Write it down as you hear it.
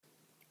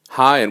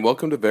Hi, and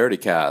welcome to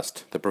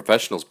VerityCast, the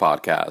professionals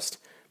podcast.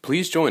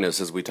 Please join us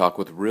as we talk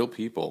with real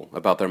people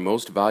about their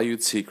most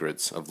valued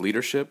secrets of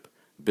leadership,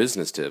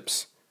 business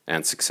tips,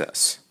 and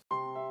success.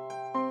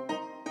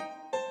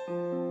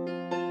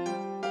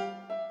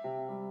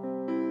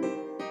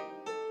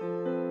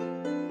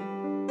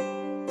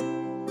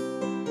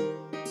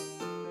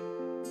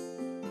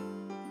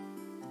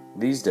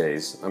 These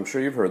days, I'm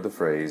sure you've heard the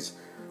phrase,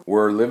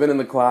 "We're living in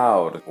the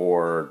cloud,"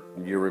 or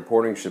 "Your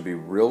reporting should be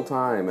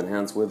real-time,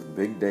 enhanced with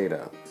big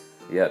data."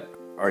 Yet,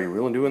 are you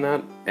really doing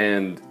that?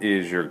 And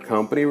is your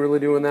company really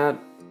doing that?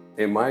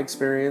 In my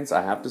experience,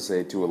 I have to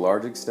say, to a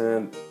large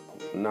extent,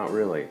 not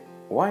really.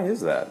 Why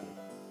is that?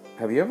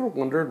 Have you ever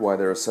wondered why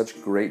there is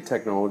such great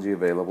technology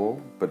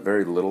available, but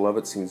very little of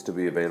it seems to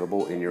be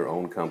available in your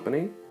own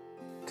company?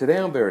 Today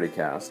on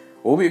VerityCast,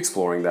 we'll be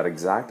exploring that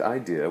exact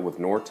idea with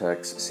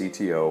Nortek's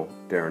CTO,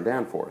 Darin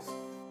Danforth.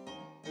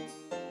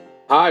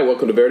 Hi,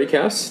 welcome to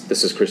VerityCast.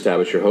 This is Chris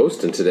Tabish, your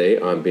host, and today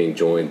I'm being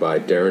joined by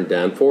Darin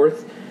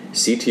Danforth,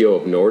 CTO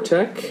of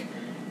Nortek.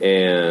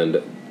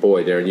 And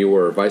boy, Darin, you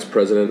were Vice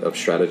President of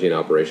Strategy and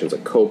Operations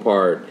at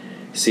Copart,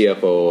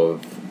 CFO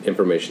of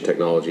Information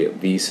Technology at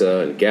Visa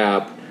and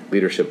Gap,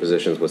 leadership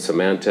positions with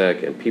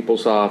Symantec and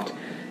PeopleSoft.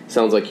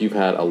 Sounds like you've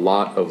had a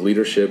lot of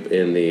leadership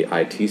in the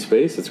IT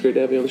space. It's great to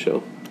have you on the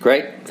show.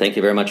 Great. Thank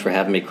you very much for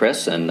having me,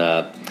 Chris. And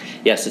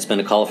yes, it's been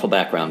a colorful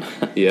background.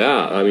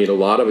 Yeah, I mean, a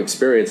lot of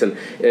experience and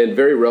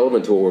very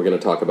relevant to what we're going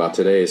to talk about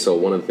today. So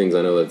one of the things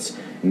I know that's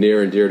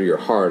near and dear to your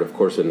heart, of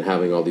course, in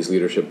having all these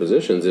leadership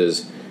positions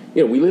is,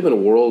 we live in a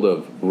world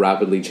of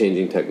rapidly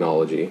changing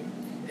technology.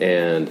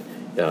 And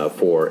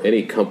for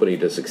any company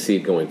to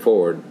succeed going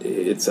forward,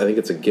 I think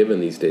it's a given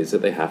these days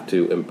that they have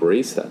to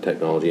embrace that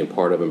technology. And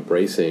part of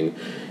embracing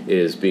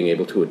is being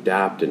able to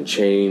adapt and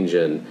change.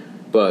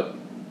 But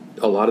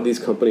a lot of these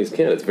companies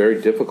can't. It's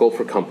very difficult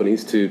for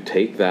companies to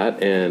take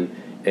that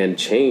and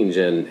change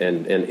and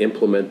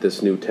implement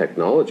this new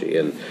technology.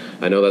 And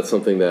I know that's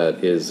something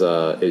that is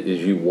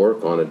you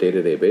work on a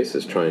day-to-day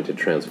basis trying to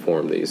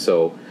transform these.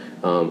 So,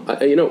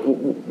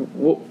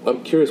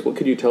 I'm curious, what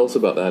could you tell us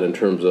about that in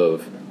terms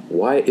of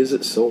why is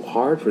it so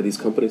hard for these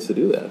companies to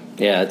do that?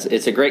 Yeah,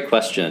 it's a great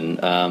question.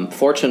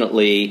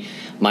 Fortunately,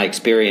 my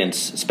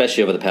experience,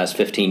 especially over the past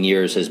 15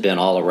 years, has been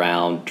all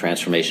around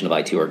transformation of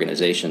IT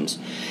organizations,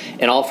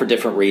 and all for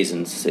different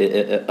reasons.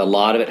 A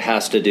lot of it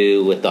has to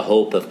do with the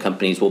hope of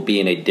companies will be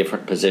in a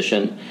different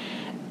position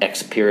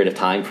X period of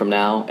time from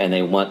now, and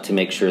they want to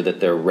make sure that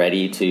they're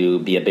ready to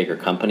be a bigger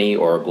company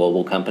or a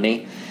global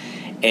company.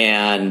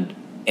 And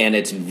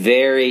it's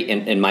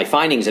and my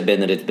findings have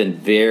been that it's been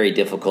very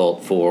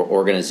difficult for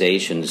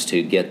organizations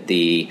to get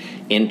the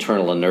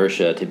internal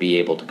inertia to be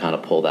able to kind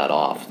of pull that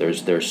off.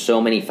 There's so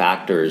many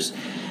factors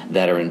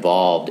that are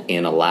involved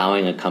in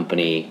allowing a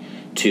company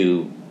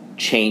to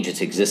change its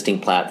existing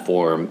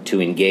platform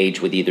to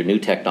engage with either new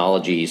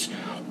technologies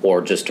or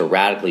just to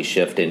radically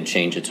shift and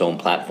change its own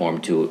platform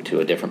to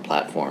a different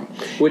platform.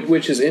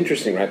 Which is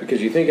interesting, right?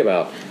 Because you think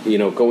about,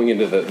 going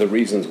into the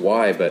reasons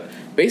why, but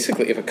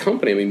basically if a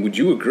company, would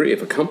you agree,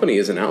 if a company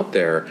isn't out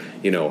there,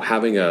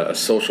 having a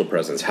social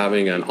presence,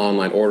 having an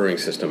online ordering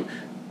system,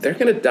 they're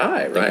going to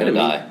die, right? They're going to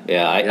die.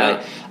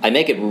 Yeah, I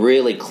make it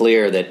really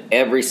clear that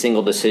every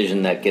single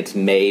decision that gets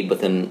made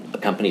within a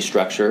company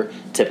structure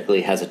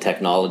typically has a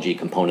technology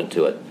component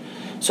to it.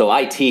 So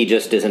IT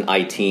just isn't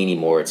IT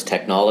anymore. It's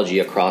technology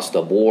across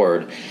the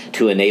board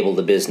to enable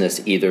the business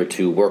either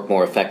to work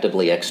more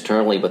effectively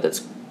externally with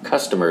its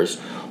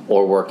customers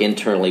or work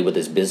internally with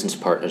its business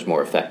partners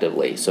more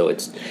effectively. So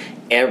it's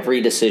every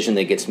decision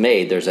that gets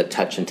made, there's a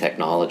touch in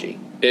technology.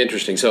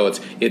 Interesting. So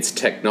it's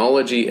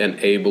technology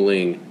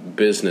enabling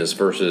business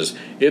versus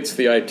it's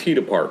the IT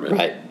department.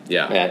 Right.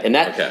 Yeah. And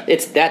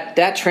it's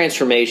that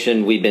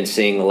transformation we've been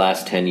seeing the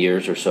last 10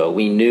 years or so.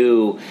 We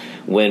knew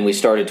when we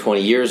started 20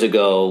 years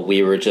ago,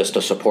 we were just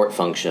a support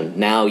function.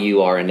 Now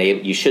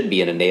you should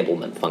be an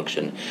enablement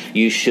function.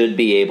 You should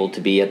be able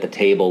to be at the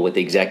table with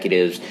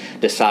executives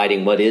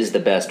deciding what is the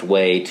best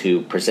way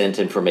to present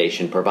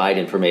information, provide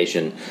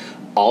information,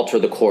 alter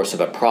the course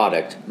of a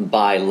product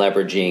by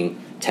leveraging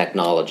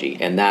technology.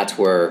 And that's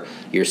where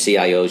your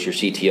CIOs, your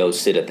CTOs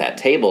sit at that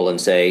table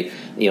and say,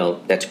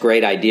 that's a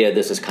great idea.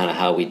 This is kind of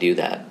how we do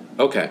that.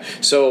 Okay.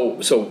 So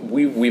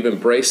we've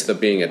embraced the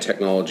being a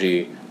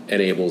technology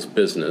enables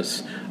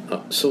business.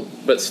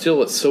 But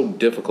still, it's so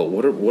difficult.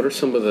 What are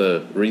some of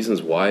the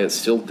reasons why it's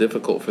still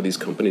difficult for these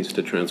companies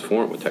to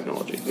transform with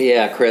technology?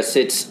 Yeah, Chris,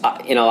 it's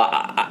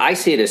I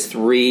see it as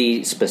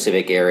three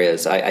specific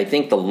areas. I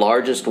think the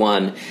largest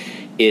one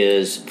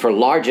is for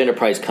large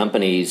enterprise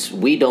companies.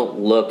 We don't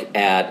look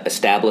at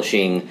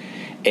establishing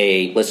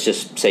let's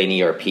just say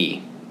an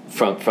ERP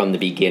from the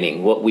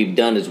beginning. What we've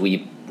done is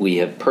we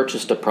have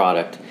purchased a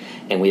product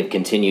and we have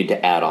continued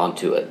to add on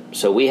to it.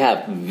 So we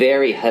have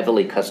very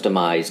heavily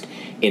customized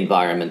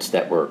environments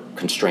that we're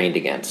constrained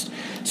against.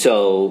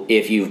 So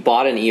if you've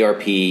bought an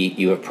ERP,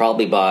 you have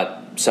probably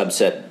bought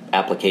subset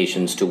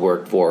applications to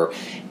work for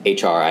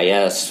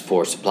HRIS,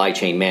 for supply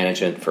chain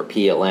management, for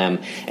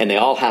PLM, and they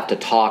all have to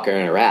talk or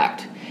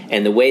interact.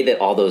 And the way that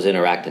all those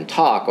interact and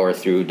talk are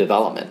through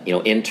development,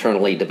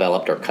 internally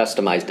developed or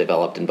customized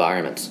developed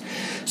environments.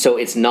 So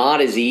it's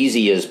not as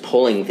easy as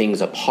pulling things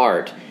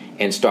apart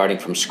and starting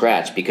from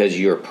scratch, because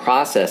your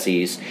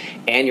processes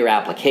and your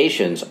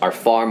applications are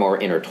far more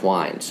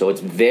intertwined. So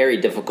it's very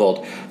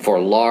difficult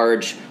for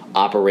large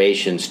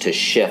operations to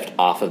shift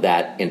off of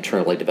that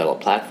internally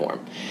developed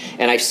platform.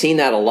 And I've seen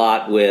that a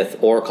lot with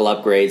Oracle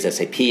upgrades,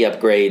 SAP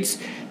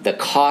upgrades. The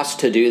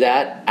cost to do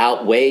that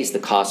outweighs the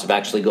cost of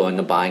actually going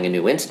and buying a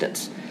new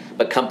instance.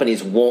 But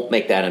companies won't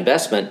make that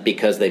investment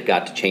because they've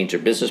got to change their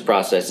business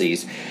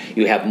processes.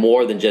 You have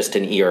more than just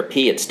an ERP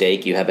at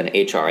stake. You have an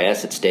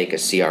HRS at stake, a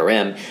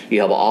CRM.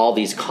 You have all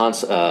these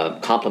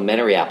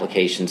complementary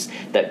applications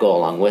that go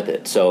along with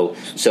it. So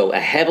a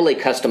heavily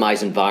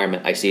customized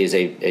environment I see as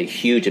a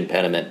huge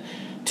impediment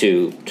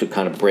to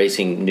kind of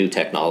bracing new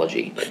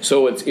technology.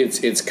 So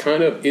it's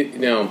kind of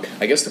now.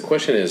 I guess the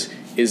question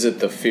is it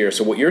the fear?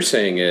 So what you're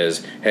saying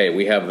is, hey,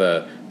 we have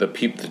the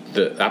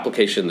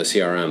application, the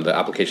CRM, the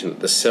application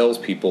that the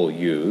salespeople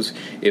use.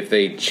 If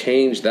they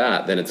change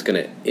that, then it's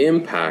going to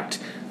impact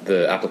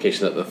the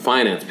application that the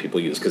finance people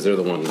use, because they're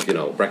the ones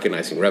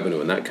recognizing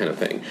revenue and that kind of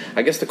thing.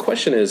 I guess the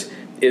question is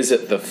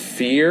it the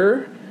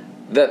fear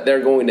that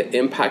they're going to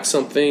impact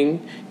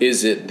something?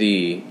 Is it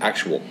the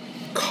actual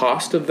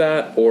cost of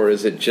that, or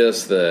is it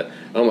just the,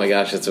 oh my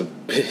gosh,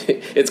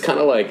 it's kind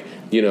of like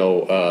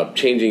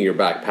changing your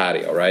back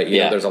patio, right?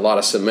 There's a lot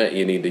of cement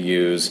you need to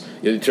use,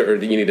 or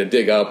you need to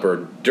dig up,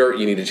 or dirt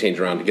you need to change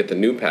around to get the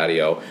new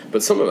patio.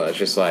 But some of that's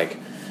just like,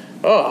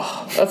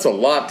 oh, that's a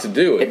lot to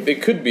do.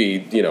 It could be,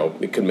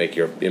 it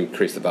could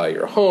increase the value of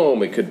your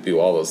home. It could do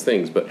all those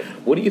things. But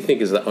what do you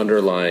think is the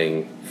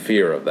underlying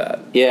fear of that?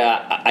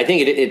 Yeah, I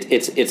think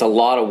it's a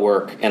lot of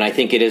work, and I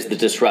think it is the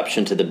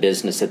disruption to the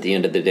business at the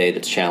end of the day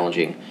that's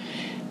challenging.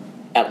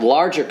 At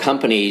larger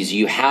companies,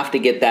 you have to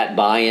get that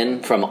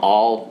buy-in from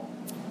all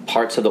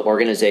parts of the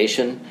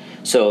organization.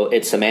 So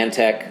at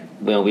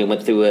Symantec, we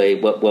went through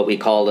what we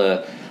called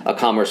a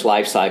commerce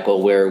life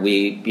cycle, where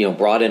we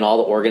brought in all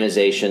the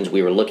organizations.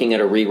 We were looking at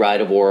a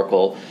rewrite of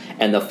Oracle,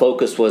 and the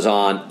focus was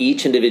on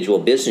each individual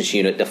business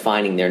unit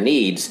defining their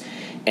needs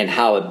and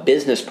how a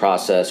business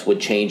process would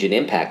change and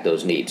impact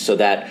those needs, so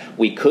that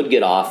we could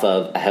get off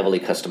of a heavily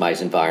customized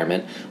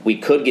environment. We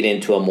could get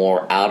into a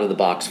more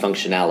out-of-the-box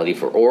functionality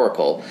for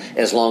Oracle,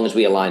 as long as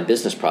we align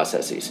business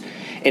processes.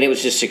 And it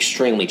was just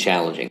extremely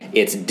challenging.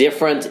 It's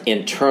different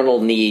internal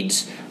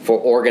needs for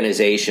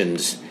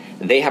organizations.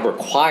 They have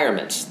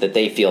requirements that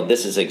they feel,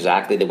 this is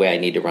exactly the way I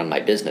need to run my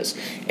business.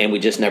 And we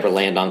just never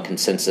land on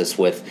consensus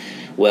with,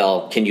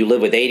 well, can you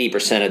live with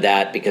 80% of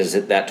that, because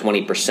that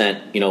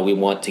 20%, we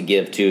want to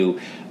give to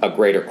a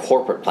greater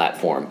corporate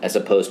platform as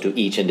opposed to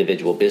each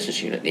individual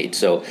business unit needs.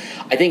 So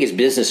I think as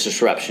business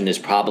disruption is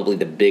probably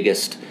the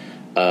biggest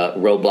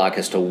roadblock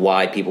as to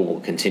why people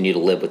will continue to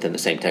live within the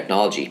same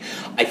technology.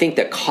 I think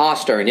that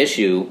costs are an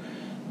issue,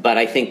 but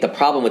I think the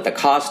problem with the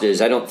cost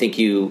is I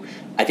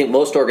think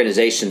most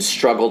organizations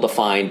struggle to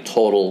find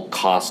total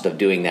cost of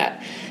doing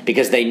that,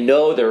 because they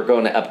know they're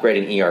going to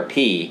upgrade an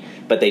ERP,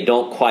 but they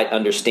don't quite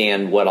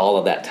understand what all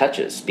of that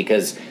touches,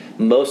 because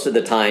most of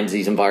the times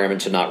these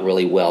environments are not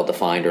really well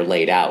defined or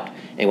laid out.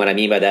 And what I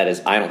mean by that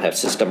is I don't have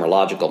system or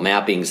logical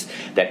mappings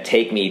that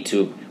take me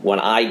to when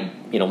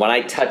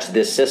I touch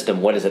this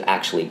system, what does it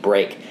actually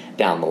break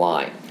down the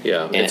line?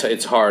 Yeah, and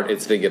it's hard.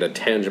 They get a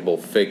tangible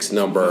fixed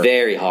number.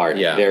 Very hard.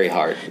 Yeah. Very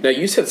hard. Now,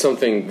 you said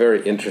something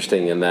very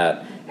interesting in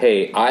that,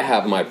 hey, I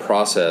have my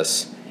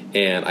process,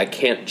 and I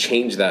can't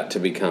change that to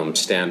become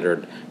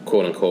standard,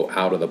 quote-unquote,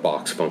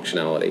 out-of-the-box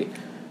functionality.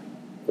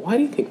 Why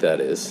do you think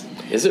that is?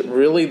 Is it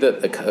really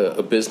that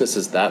a business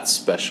is that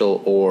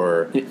special,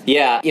 or?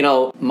 Yeah,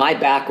 my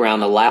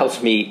background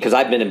allows me, because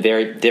I've been in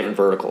very different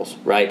verticals,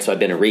 right? So I've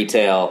been in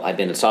retail, I've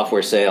been in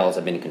software sales,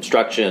 I've been in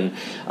construction,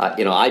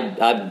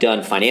 I've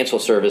done financial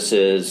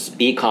services,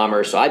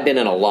 e-commerce, so I've been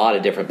in a lot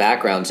of different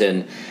backgrounds,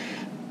 and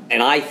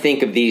I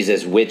think of these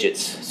as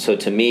widgets. So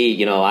to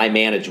me, I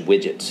manage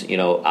widgets.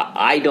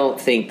 I don't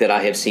think that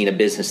I have seen a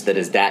business that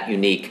is that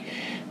unique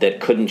that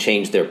couldn't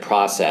change their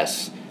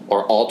process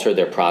or alter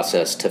their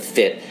process to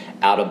fit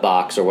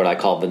out-of-box or what I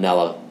call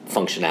vanilla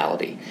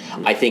functionality.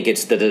 I think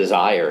it's the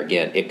desire.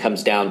 Again, it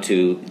comes down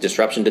to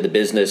disruption to the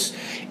business.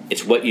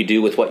 It's what you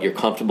do with what you're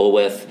comfortable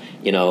with.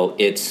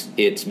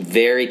 It's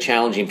very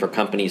challenging for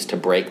companies to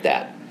break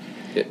that.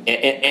 Yeah.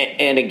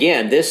 And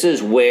again, this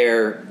is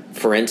where,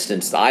 for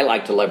instance, I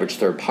like to leverage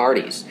third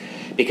parties,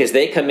 because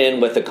they come in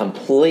with a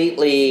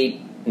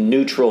completely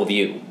neutral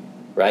view,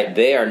 right?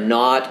 They're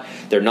not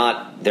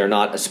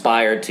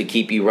aspired to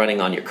keep you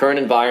running on your current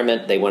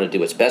environment. They want to do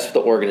what's best for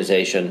the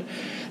organization.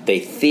 They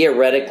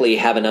theoretically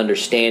have an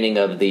understanding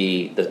of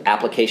the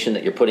application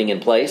that you're putting in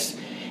place,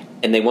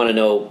 and they want to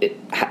know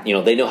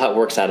they know how it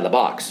works out of the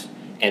box.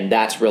 And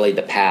that's really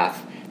the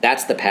path.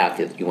 That's the path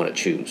that you want to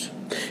choose.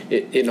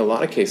 In a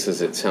lot of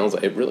cases, it sounds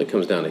like it really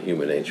comes down to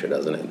human nature,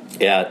 doesn't it?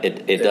 Yeah,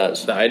 it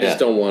does. I just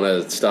don't want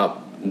to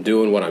stop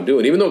doing what I'm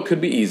doing, even though it could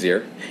be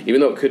easier,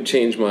 even though it could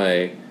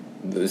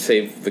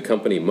save the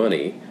company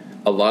money.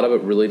 a lot of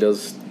it really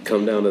does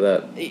come down to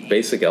that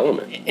basic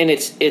element. And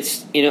it's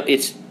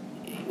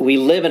we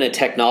live in a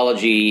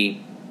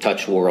technology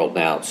touch world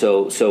now.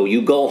 So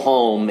you go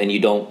home and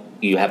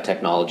you have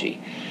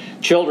technology.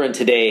 Children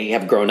today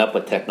have grown up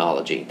with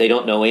technology. They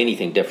don't know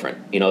anything different.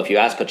 If you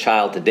ask a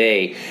child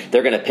today,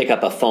 they're going to pick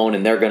up a phone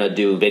and they're going to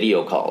do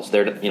video calls.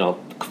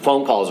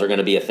 Phone calls are going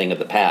to be a thing of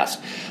the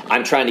past.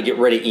 I'm trying to get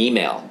rid of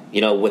email.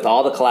 With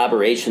all the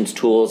collaborations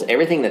tools,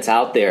 everything that's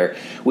out there,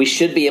 we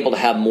should be able to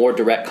have more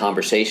direct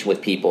conversation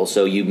with people.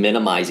 So you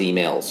minimize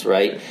emails,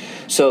 right?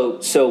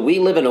 So we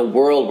live in a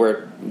world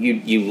where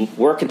you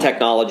work in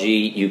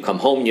technology, you come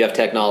home and you have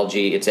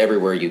technology, it's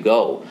everywhere you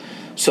go.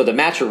 So the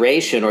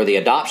maturation or the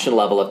adoption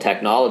level of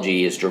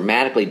technology is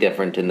dramatically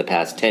different in the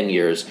past 10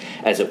 years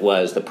as it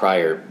was the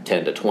prior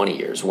 10 to 20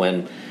 years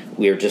when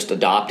we were just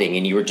adopting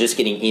and you were just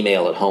getting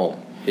email at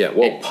home. Yeah,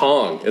 well,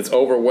 Pong, it's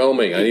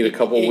overwhelming. I need a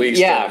couple of weeks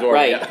to absorb.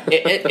 Right.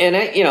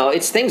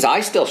 It's things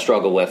I still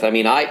struggle with. I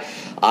mean,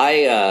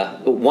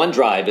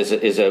 OneDrive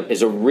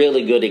is a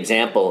really good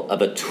example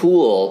of a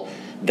tool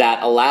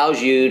that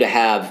allows you to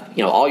have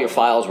all your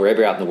files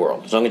wherever you're out in the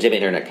world, as long as you have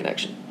an internet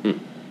connection.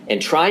 And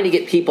trying to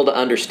get people to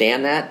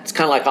understand that, it's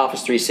kind of like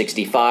Office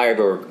 365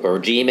 or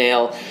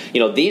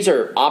Gmail. These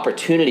are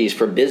opportunities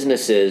for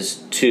businesses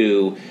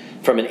to,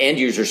 from an end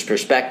user's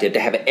perspective, to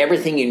have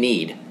everything you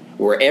need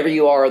wherever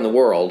you are in the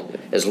world,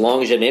 as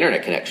long as you have an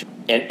internet connection.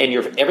 And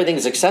everything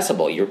is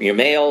accessible. Your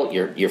mail,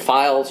 your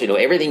files,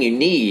 everything you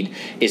need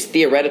is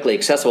theoretically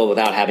accessible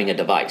without having a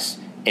device.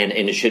 And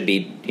it should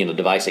be,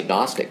 device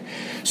agnostic.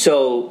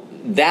 So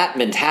that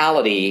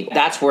mentality,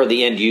 that's where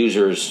the end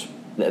users,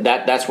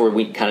 that's where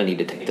we kind of need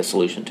to take the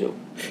solution to.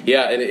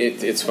 Yeah, and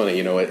it's funny,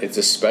 it's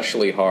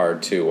especially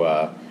hard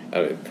to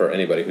for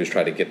anybody who's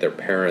tried to get their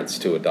parents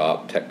to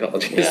adopt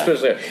technology,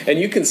 especially, and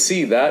you can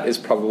see that is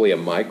probably a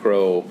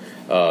micro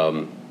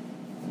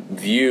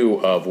view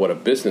of what a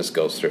business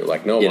goes through.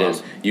 Like, no, Mom,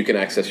 you can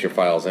access your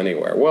files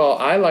anywhere. Well,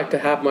 I like to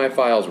have my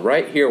files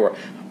right here where,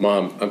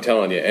 Mom, I'm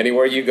telling you,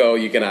 anywhere you go,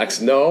 you can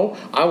access. No,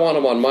 I want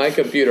them on my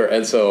computer.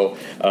 And so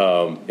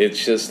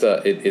it's just,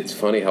 it's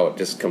funny how it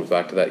just comes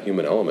back to that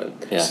human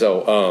element. Yeah.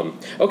 So,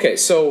 okay,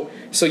 so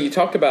you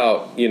talked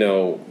about,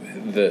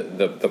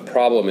 the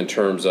problem in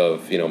terms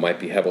of, might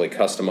be heavily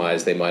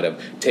customized. They might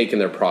have taken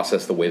their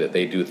process, the way that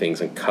they do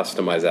things, and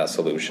customized that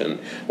solution.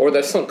 Or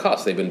there's sunk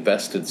cost. They've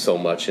invested so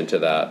much into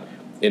that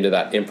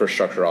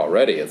infrastructure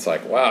already. It's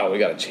like, wow, we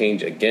got to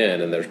change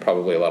again. And there's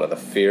probably a lot of the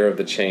fear of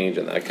the change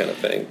and that kind of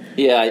thing.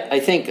 Yeah, I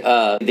think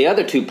the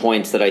other 2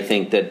 points that I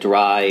think that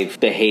drive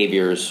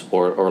behaviors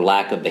or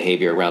lack of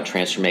behavior around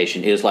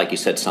transformation is, like you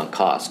said, sunk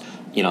cost.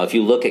 If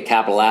you look at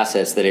capital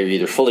assets that are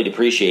either fully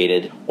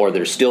depreciated or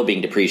they're still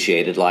being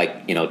depreciated,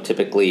 like,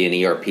 typically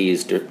an ERP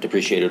is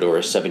depreciated over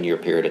a 7-year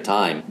period of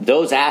time,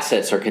 those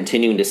assets are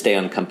continuing to stay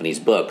on companies'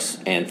 books.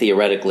 And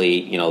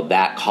theoretically,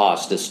 that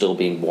cost is still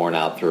being borne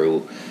out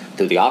through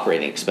the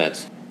operating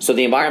expense. So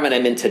the environment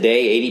I'm in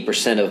today,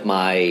 80% of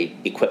my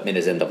equipment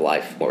is end of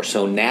life.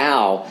 So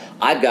now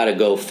I've got to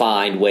go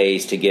find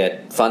ways to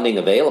get funding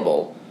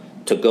available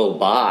to go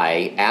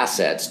buy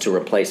assets to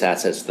replace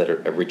assets that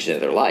are reaching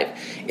their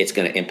life. It's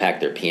going to impact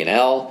their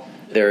P&L.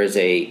 There is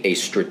a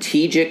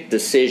strategic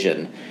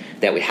decision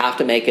that we have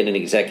to make at an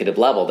executive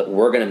level that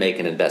we're going to make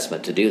an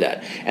investment to do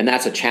that. And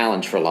that's a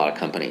challenge for a lot of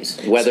companies,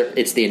 whether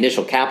it's the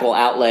initial capital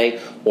outlay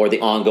or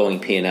the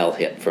ongoing P&L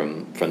hit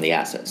from the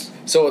assets.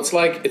 So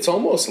it's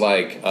almost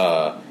like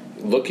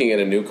looking at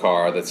a new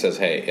car that says,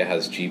 hey, it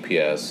has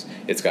GPS,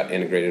 it's got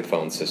integrated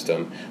phone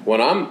system. When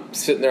I'm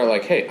sitting there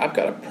like, hey, I've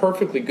got a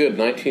perfectly good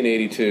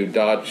 1982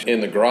 Dodge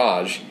in the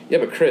garage. Yeah,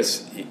 but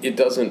Chris, it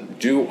doesn't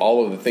do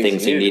all of the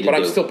things you need, but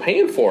I'm still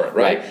paying for it,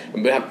 right?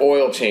 We have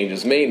oil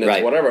changes,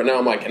 maintenance, whatever. Now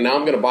I'm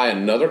going to buy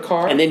another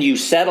car. And then you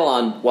settle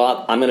on,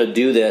 well, I'm going to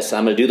do this.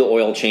 I'm going to do the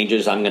oil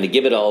changes. I'm going to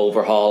give it an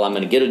overhaul. I'm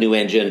going to get a new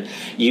engine.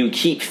 You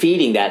keep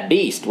feeding that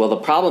beast. Well, the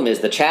problem is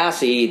the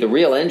chassis, the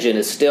real engine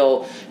is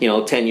still,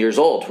 10 years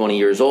old, 20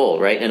 years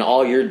old, right? And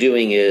all you're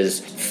doing is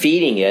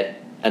feeding it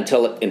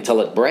until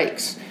it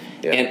breaks.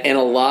 Yeah. And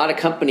a lot of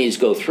companies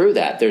go through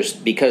that.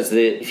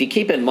 If you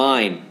keep in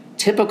mind,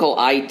 typical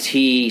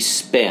IT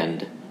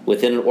spend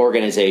within an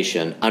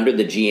organization under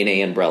the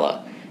G&A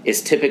umbrella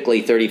is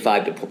typically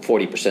 35 to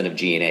 40% of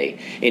G&A.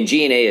 And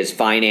G&A is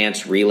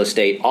finance, real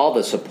estate, all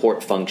the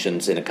support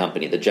functions in a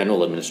company, the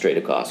general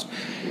administrative costs.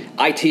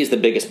 IT is the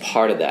biggest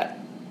part of that.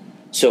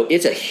 So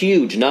it's a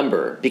huge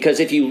number, because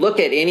if you look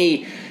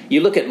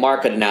at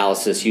market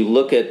analysis, you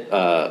look at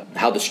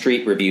how the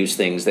street reviews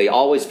things, they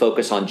always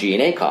focus on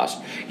G&A costs.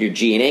 Your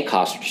G&A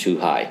costs are too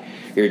high.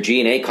 Your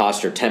G&A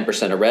costs are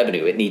 10% of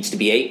revenue. It needs to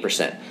be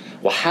 8%.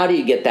 Well, how do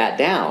you get that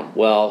down?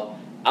 Well,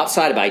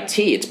 outside of IT,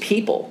 it's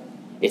people.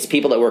 It's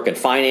people that work in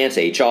finance,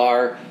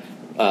 HR,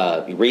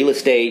 real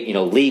estate,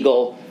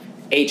 legal.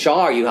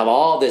 HR, you have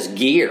all this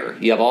gear.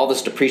 You have all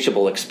this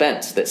depreciable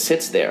expense that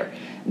sits there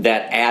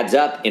that adds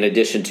up in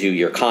addition to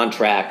your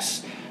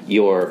contracts,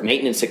 your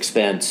maintenance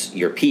expense,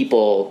 your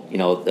people,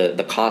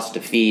 the cost to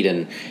feed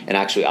and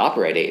actually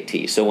operate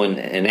AT. So when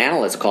an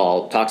analyst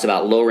call talks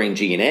about lowering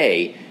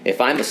G&A,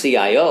 if I'm a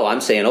CIO,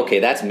 I'm saying, okay,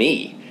 that's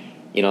me.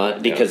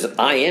 Because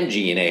I am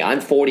G&A. I'm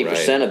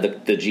 40%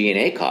 of the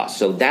G&A cost.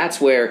 So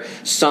that's where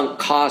sunk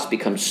cost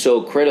becomes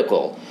so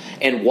critical,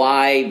 and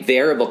why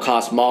variable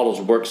cost models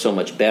work so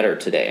much better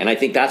today. And I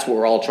think that's what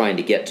we're all trying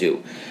to get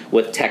to.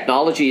 With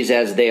technologies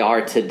as they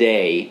are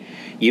today,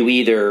 you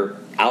either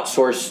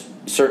outsource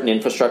certain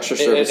infrastructure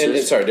services. And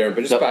sorry, Darin,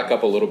 but just back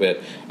up a little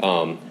bit.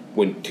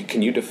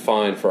 Can you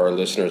define for our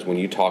listeners, when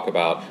you talk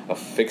about a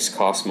fixed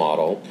cost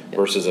model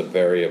versus a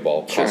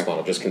variable cost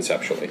model, just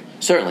conceptually?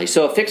 Certainly.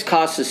 So a fixed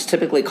cost is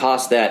typically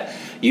cost that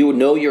you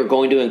know you're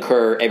going to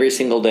incur every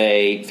single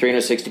day,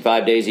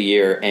 365 days a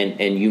year,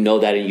 and you know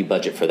that and you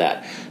budget for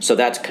that. So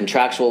that's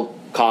contractual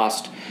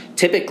cost.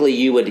 Typically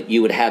you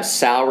would have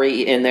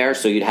salary in there,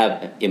 so you'd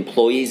have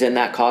employees in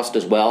that cost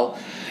as well.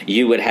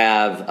 You would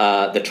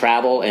have the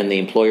travel and the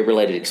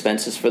employee-related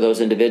expenses for those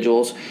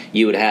individuals.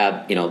 You would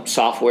have,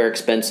 software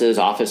expenses,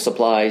 office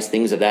supplies,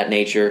 things of that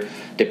nature.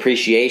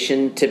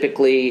 Depreciation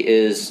typically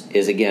is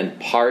again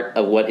part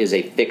of what is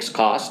a fixed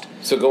cost.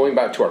 So going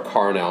back to our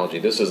car analogy,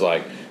 this is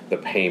like the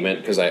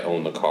payment because I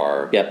own the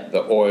car. Yep.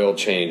 The oil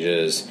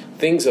changes,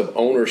 things of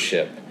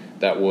ownership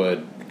that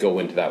would go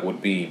into that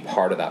would be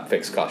part of that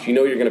fixed cost.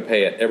 You're going to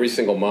pay it every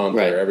single month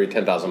or every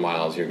 10,000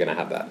 miles, you're going to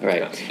have that.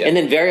 Right. Yeah. And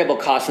then variable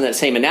costs in that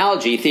same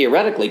analogy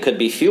theoretically could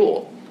be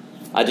fuel.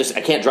 I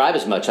can't drive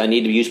as much. I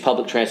need to use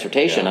public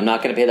transportation. I'm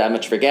not going to pay that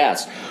much for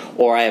gas.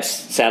 Or I have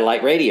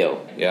satellite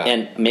radio. Yeah.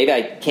 And maybe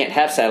I can't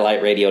have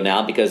satellite radio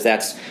now because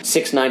that's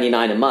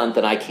 $6.99 a month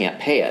and I can't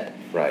pay it.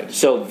 Right.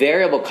 So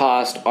variable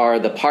costs are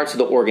the parts of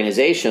the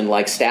organization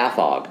like staff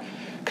aug,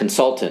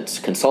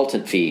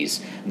 consultant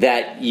fees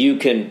that you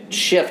can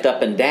shift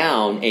up and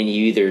down, and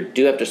you either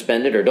do have to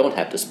spend it or don't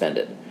have to spend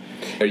it.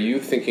 Are you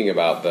thinking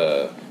about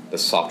the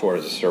software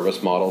as a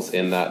service models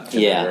in that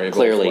variable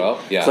clearly, as well?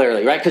 Yeah,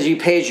 clearly, right? Because you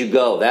pay as you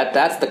go.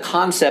 That's the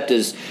concept.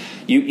 Is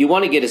you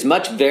want to get as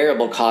much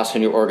variable cost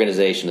in your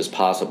organization as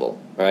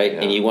possible, right?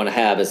 Yeah. And you want to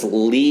have as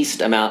least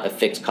amount of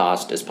fixed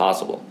cost as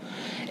possible.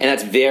 And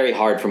that's very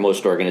hard for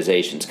most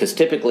organizations because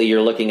typically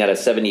you're looking at a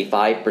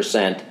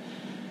 75%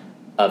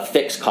 of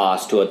fixed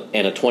cost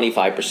and a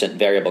 25%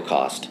 variable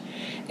cost.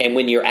 And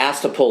when you're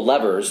asked to pull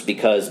levers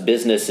because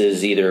business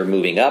is either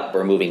moving up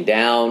or moving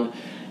down,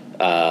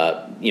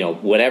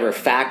 whatever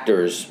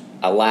factors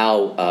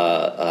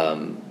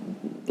allow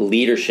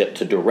leadership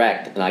to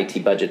direct an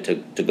IT budget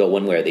to go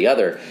one way or the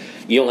other,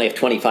 you only have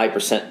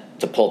 25%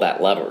 to pull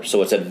that lever.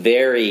 So it's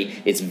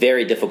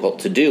very difficult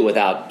to do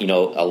without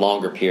a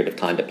longer period of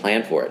time to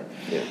plan for it.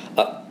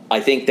 Yeah. I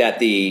think that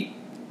the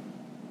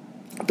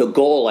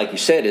goal, like you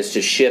said, is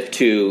to shift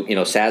to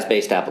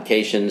SaaS-based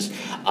applications,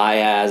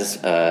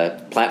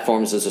 IaaS,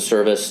 platforms as a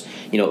service.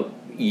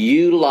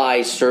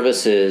 Utilize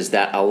services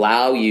that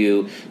allow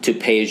you to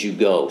pay as you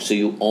go, so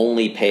you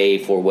only pay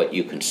for what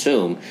you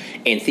consume.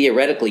 And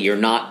theoretically, you're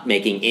not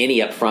making any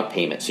upfront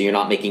payment, so you're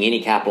not making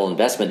any capital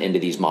investment into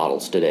these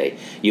models today.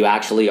 You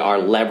actually are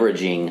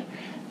leveraging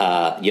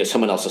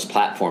someone else's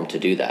platform to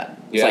do that.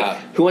 It's like,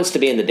 who wants to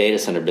be in the data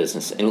center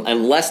business? And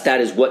unless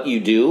that is what you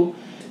do.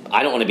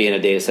 I don't want to be in a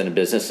data center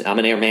business. I'm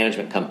an air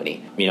management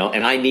company,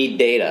 and I need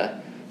data,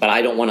 but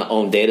I don't want to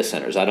own data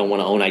centers. I don't want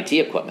to own IT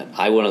equipment.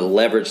 I want to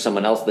leverage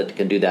someone else that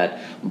can do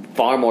that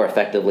far more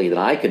effectively than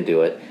I can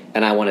do it,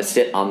 and I want to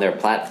sit on their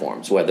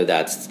platforms, whether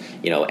that's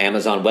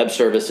Amazon Web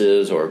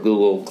Services or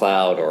Google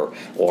Cloud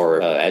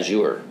or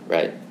Azure,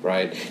 right?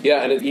 Right.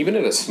 Yeah, and even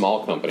in a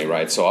small company,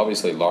 right? So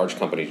obviously large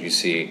companies, you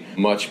see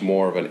much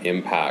more of an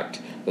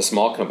impact. The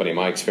small company,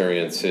 my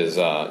experience is,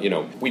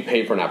 we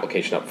pay for an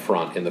application up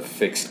front in the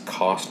fixed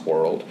cost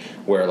world,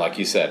 where, like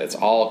you said, it's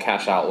all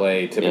cash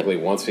outlay, typically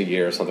once a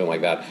year or something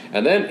like that,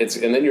 and then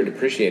you're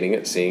depreciating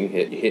it, seeing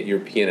it hit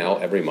your P&L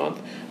every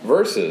month.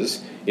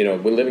 Versus, we're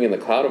living in the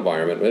cloud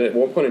environment. And at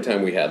one point in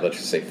time, we had, let's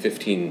just say,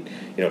 15,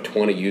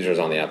 20 users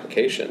on the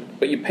application,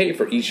 but you pay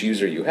for each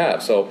user you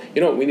have. So,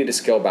 we need to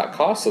scale back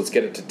costs. Let's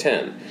get it to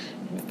 10.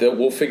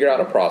 We'll figure out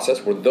a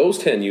process where those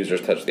 10 users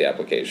touch the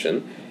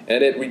application,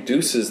 and it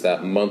reduces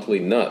that monthly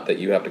nut that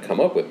you have to come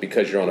up with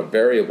because you're on a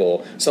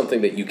variable,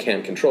 something that you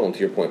can control, and to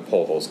your point,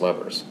 pull those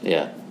levers.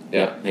 Yeah,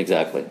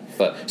 exactly.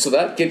 But so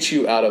that gets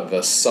you out of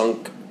the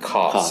sunk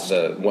cost.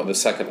 The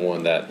second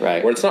one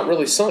where it's not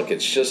really sunk,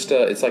 it's just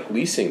it's like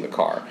leasing the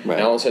car. Right.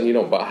 Now all of a sudden you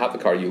don't have the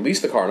car, you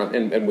lease the car,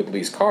 and with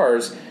leased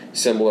cars,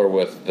 similar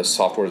with the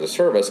software as a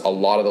service, a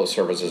lot of those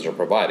services are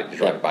provided. You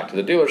drive it back to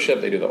the dealership,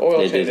 they do the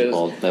oil changes,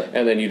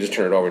 and then you just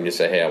turn it over and you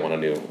say, hey, I want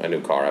a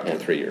new car after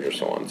 3 years or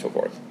so on and so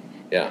forth.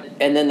 Yeah.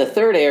 And then the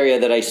third area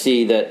that I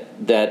see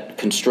that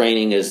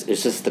constraining is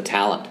just the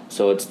talent.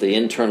 So it's the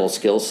internal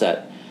skill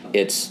set.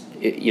 It's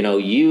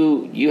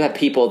you have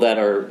people that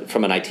are,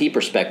 from an IT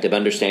perspective,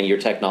 understand your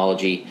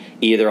technology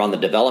either on the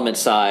development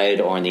side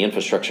or on the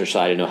infrastructure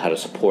side and know how to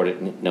support it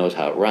and knows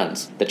how it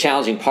runs. The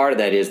challenging part of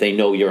that is they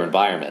know your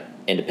environment.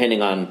 And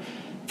depending on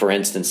For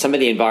instance, some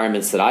of the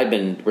environments that I've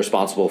been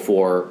responsible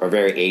for are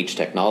very aged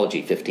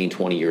technology, 15,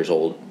 20 years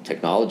old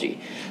technology.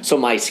 So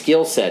my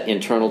skill set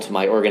internal to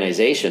my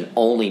organization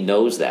only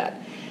knows that.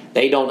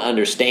 They don't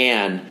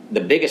understand the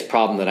biggest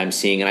problem that I'm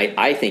seeing, and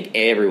I think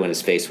everyone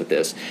is faced with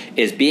this,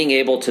 is being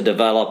able to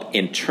develop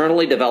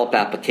internally developed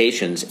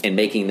applications and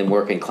making them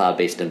work in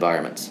cloud-based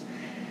environments.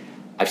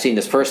 I've seen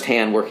this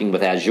firsthand working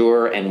with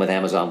Azure and with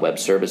Amazon Web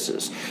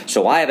Services.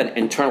 So I have an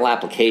internal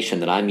application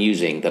that I'm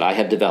using that I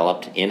have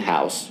developed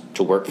in-house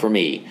to work for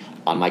me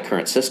on my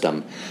current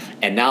system,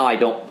 and now I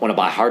don't want to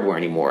buy hardware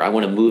anymore. I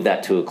want to move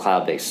that to a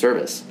cloud-based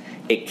service.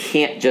 It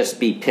can't just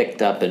be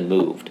picked up and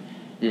moved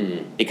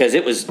because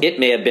it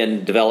may have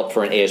been developed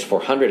for an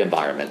AS400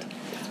 environment.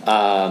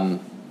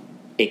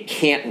 It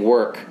can't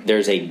work.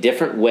 There's a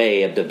different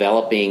way of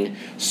developing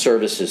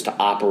services to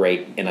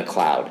operate in a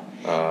cloud.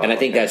 And I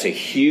think that's a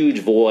huge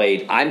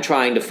void. I'm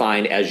trying to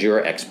find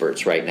Azure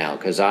experts right now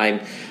because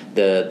I'm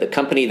the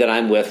company that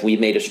I'm with, we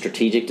made a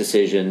strategic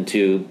decision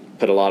to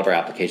put a lot of our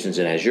applications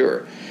in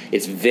Azure.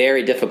 It's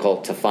very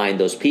difficult to find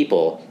those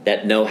people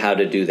that know how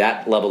to do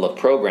that level of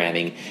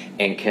programming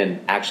and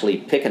can actually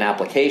pick an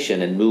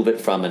application and move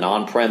it from an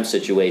on-prem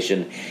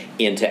situation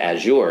into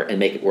Azure and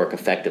make it work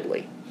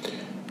effectively.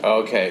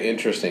 Okay,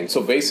 interesting.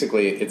 So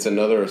basically, it's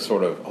another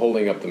sort of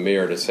holding up the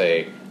mirror to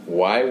say,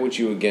 why would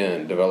you,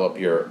 again, develop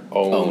your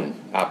own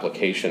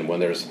application when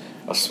there's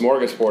a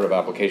smorgasbord of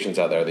applications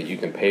out there that you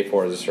can pay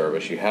for as a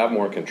service? You have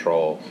more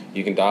control.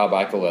 You can dial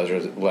back the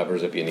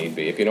levers if you need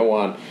be. If you don't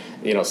want,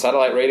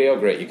 satellite radio,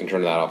 great, you can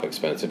turn that off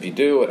expense. If you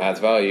do, it adds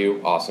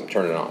value, awesome,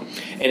 turn it on.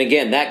 And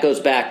again, that goes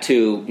back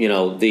to,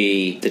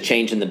 the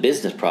change in the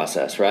business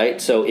process,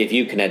 right? So if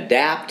you can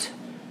adapt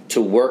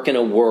to work in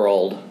a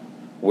world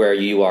where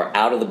you are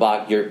out of the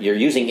box, you're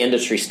using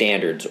industry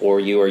standards, or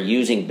you are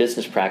using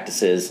business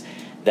practices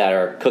that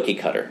are cookie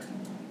cutter,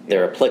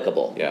 they're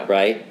applicable,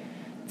 right?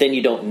 Then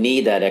you don't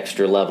need that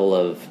extra level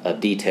of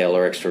detail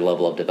or extra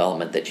level of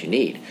development that you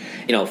need.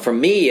 For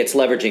me, it's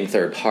leveraging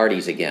third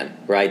parties again,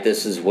 right?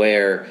 This is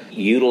where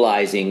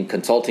utilizing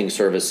consulting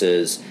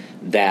services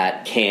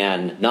that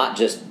can not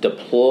just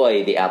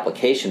deploy the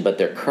application, but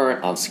they're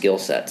current on skill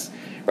sets,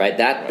 right?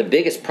 The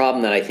biggest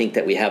problem that I think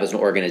that we have as an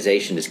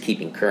organization is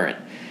keeping current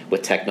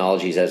with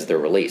technologies as they're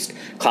released.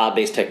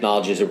 Cloud-based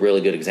technology is a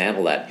really good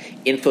example of that.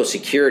 Info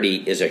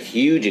security is a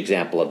huge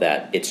example of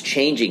that. It's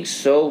changing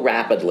so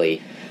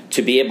rapidly.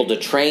 To be able to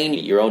train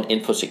your own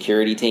info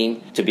security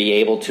team, to be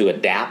able to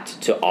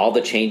adapt to all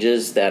the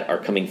changes that are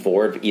coming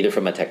forward, either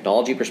from a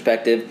technology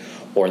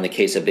perspective or in the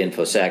case of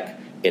InfoSec,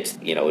 it's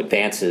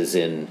advances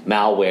in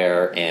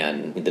malware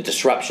and the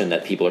disruption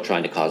that people are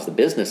trying to cause the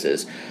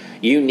businesses.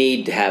 You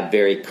need to have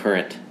very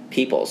current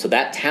people. So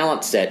that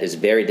talent set is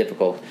very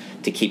difficult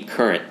to keep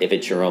current if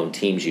it's your own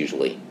teams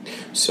usually.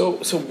 So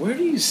where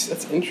do you,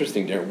 that's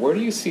interesting, Darin, where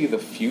do you see the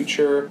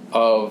future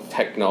of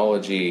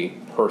technology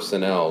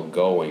personnel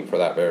going for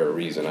that very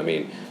reason? I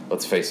mean,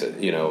 let's face it,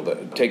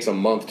 it takes a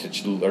month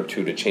or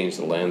two to change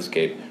the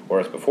landscape,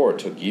 whereas before it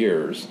took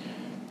years,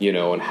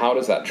 and how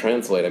does that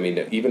translate? I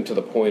mean, even to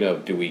the point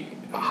of, do we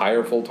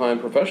hire full-time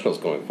professionals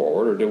going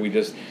forward, or do we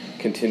just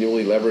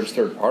continually leverage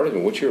third parties? I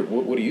mean,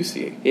 what do you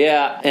see?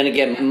 Yeah, and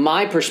again,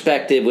 my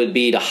perspective would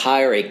be to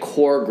hire a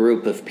core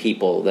group of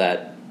people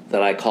that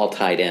I call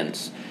tight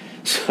ends.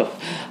 So,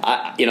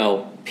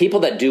 people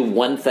that do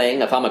one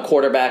thing. If I'm a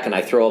quarterback and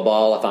I throw a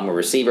ball, if I'm a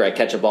receiver, I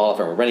catch a ball, if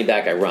I'm a running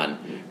back, I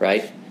run,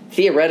 right?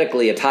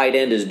 Theoretically, a tight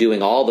end is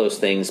doing all those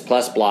things,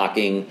 plus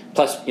blocking,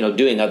 plus,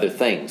 doing other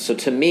things. So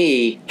to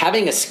me,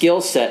 having a skill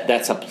set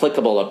that's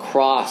applicable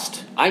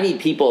across, I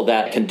need people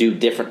that can do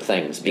different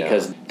things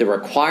because the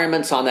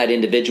requirements on that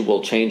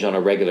individual change on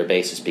a regular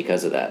basis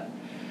because of that.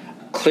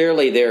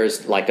 Clearly,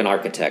 there's like an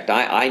architect.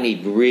 I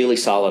need really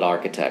solid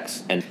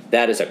architects, and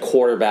that is a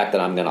quarterback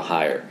that I'm going to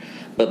hire.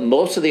 But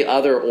most of the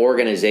other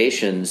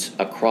organizations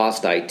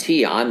across IT,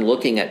 I'm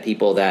looking at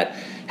people that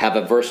have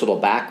a versatile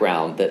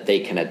background that they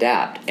can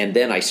adapt. And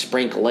then I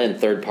sprinkle in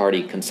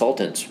third-party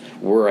consultants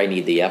where I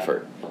need the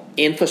effort.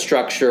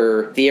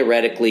 Infrastructure,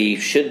 theoretically,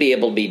 should be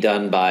able to be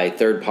done by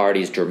third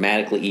parties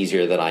dramatically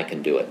easier than I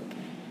can do it.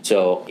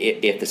 So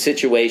if the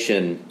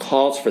situation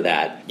calls for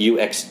that, you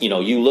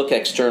look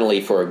externally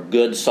for a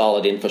good,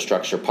 solid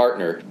infrastructure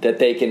partner that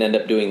they can end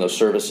up doing those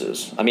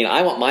services. I mean,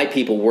 I want my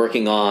people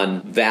working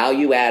on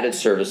value-added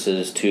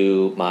services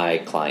to my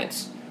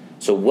clients.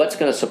 So what's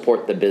going to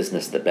support the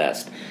business the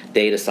best?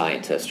 Data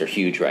scientists are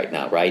huge right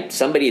now, right?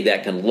 Somebody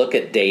that can look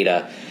at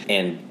data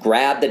and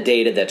grab the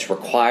data that's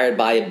required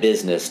by a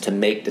business to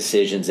make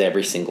decisions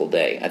every single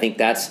day. I think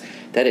that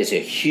is a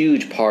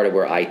huge part of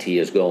where IT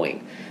is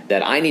going.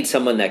 That I need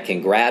someone that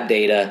can grab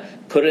data,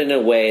 put it in a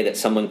way that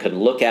someone can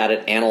look at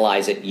it,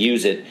 analyze it,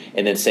 use it,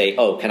 and then say,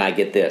 oh, can I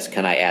get this?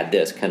 Can I add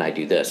this? Can I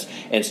do this?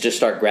 And it's just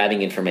start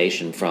grabbing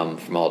information from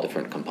all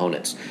different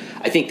components.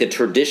 I think the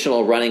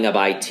traditional running of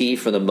IT,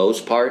 for the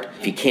most part,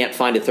 if you can't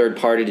find a third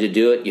party to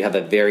do it, you have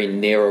a very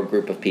narrow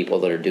group of people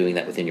that are doing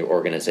that within your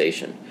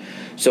organization.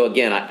 So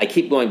again, I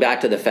keep going back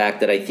to the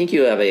fact that I think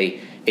you have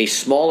a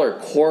smaller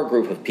core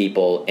group of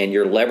people and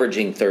you're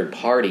leveraging third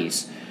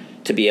parties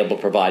to be able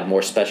to provide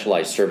more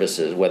specialized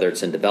services, whether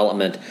it's in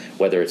development,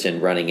 whether it's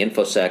in running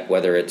InfoSec,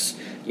 whether it's,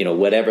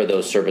 whatever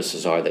those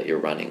services are that you're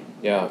running.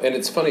 Yeah, and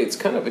it's funny, it's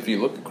kind of, if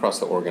you look across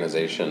the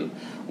organization,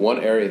 one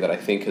area that I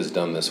think has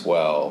done this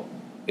well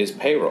is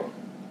payroll.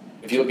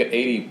 If you look at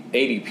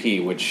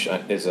ADP, which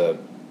is a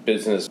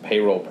business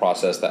payroll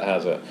process that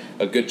has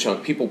a good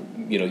chunk, people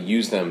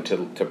use them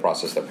to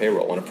process their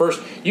payroll. And at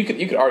first, you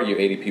could argue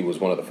ADP was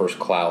one of the first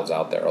clouds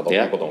out there, although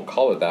people don't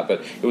call it that.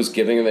 But it was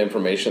giving them the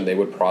information, they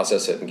would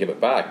process it and give it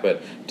back.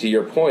 But to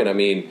your point, I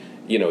mean,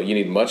 you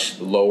need much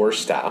lower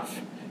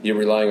staff. You're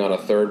relying on a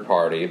third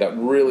party that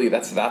really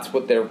that's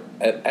what they're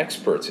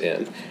experts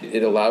in.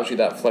 It allows you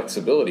that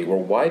flexibility. Where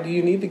why do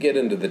you need to get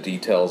into the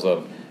details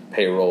of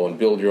payroll and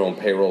build your own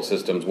payroll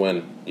systems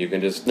when you can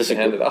just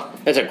hand it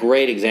off? That's a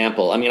great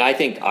example. I mean,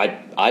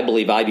 I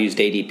believe I've used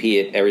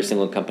ADP at every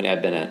single company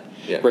I've been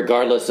at,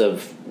 regardless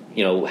of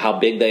how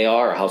big they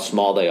are or how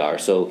small they are.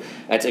 So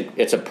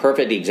it's a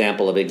perfect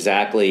example of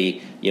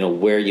exactly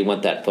where you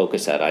want that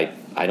focus at.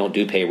 I don't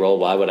do payroll.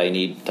 Why would I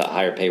need to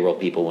hire payroll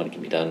people when it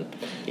can be done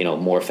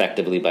more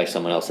effectively by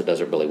someone else that does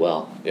it really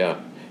well?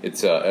 Yeah,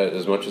 it's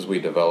as much as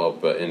we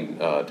develop in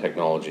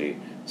technology.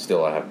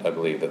 Still, I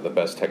believe that the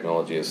best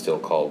technology is still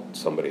called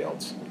somebody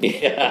else.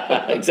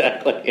 Yeah,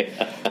 exactly.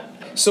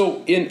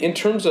 So in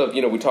terms of,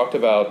 we talked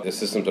about the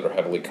systems that are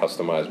heavily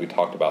customized. We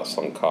talked about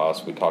sunk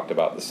costs. We talked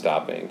about the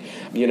staffing.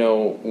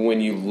 When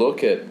you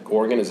look at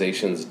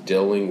organizations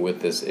dealing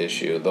with this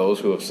issue, those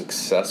who have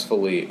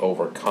successfully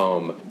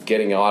overcome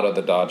getting out of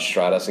the Dodge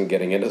Stratus and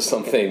getting into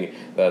something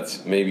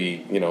that's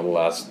maybe,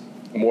 less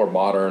more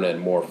modern and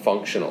more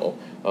functional,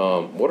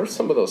 what are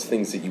some of those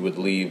things that you would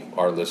leave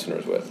our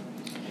listeners with?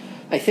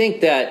 I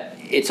think that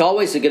it's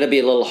always going to be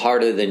a little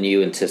harder than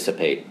you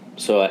anticipate.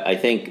 So I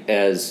think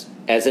as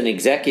an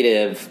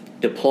executive,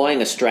 deploying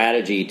a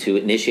strategy to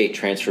initiate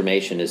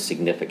transformation is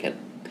significant.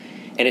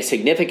 And it's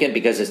significant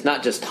because it's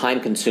not just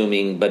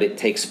time-consuming, but it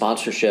takes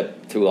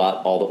sponsorship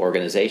throughout all the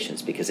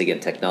organizations because, again,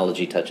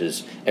 technology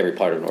touches every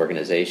part of an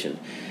organization.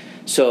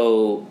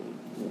 So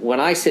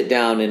when I sit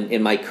down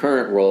in my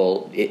current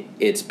role,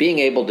 it's being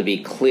able to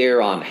be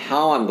clear on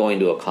how I'm going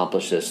to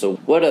accomplish this. So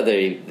what are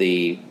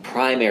the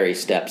primary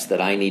steps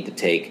that I need to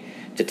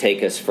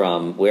take us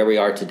from where we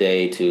are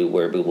today to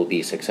where we will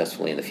be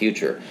successfully in the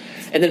future?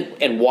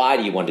 And why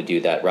do you want to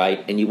do that,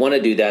 right? And you want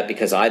to do that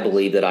because I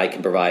believe that I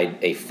can provide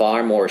a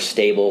far more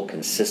stable,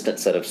 consistent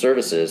set of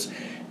services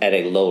at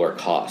a lower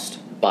cost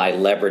by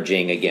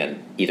leveraging,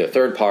 again, either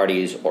third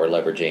parties or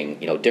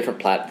leveraging, different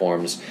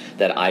platforms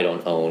that I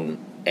don't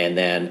own, and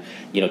then,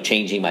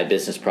 changing my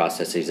business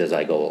processes as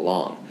I go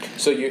along.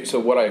 So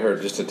what I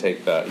heard, just to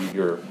take that,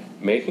 you're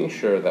making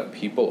sure that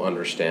people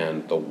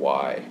understand the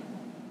why.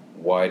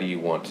 Why do you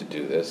want to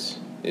do this?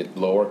 It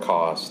lower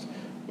cost,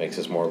 makes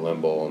us more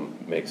nimble,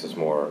 and makes us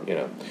more,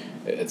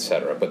 et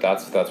cetera. But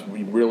that's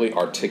really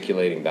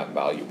articulating that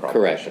value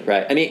proposition. Correct,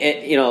 right. I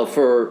mean,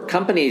 for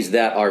companies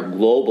that are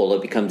global,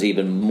 it becomes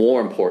even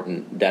more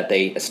important that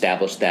they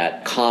establish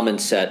that common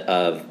set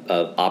of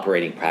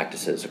operating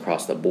practices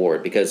across the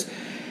board, because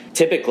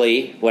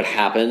typically what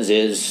happens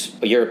is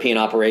European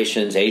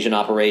operations, Asian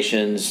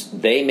operations,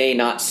 they may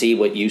not see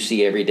what you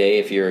see every day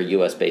if you're a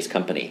U.S.-based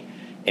company.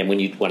 And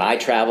when I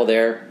travel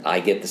there, I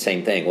get the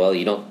same thing. Well,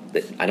 I don't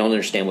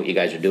understand what you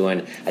guys are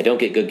doing. I don't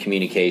get good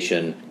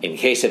communication. In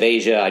case of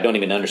Asia, I don't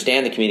even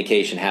understand the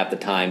communication half the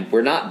time.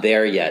 We're not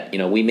there yet.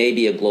 We may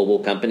be a global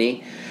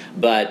company,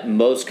 but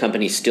most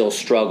companies still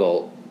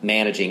struggle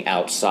managing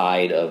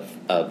outside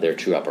of their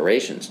true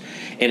operations.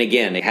 And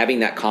again, having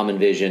that common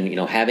vision,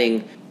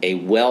 having a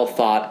well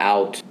thought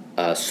out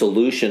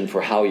solution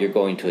for how you're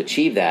going to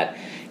achieve that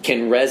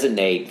can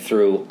resonate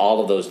through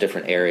all of those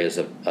different areas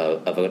of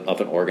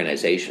an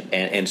organization,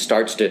 and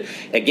starts to,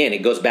 again,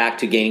 it goes back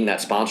to gaining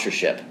that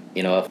sponsorship.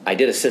 If I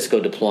did a Cisco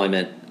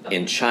deployment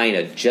in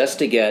China just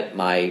to get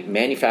my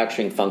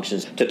manufacturing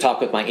functions to talk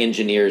with my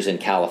engineers in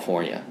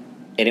California,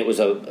 and it was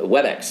a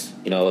WebEx,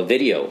 a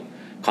video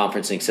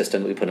conferencing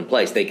system that we put in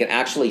place. They can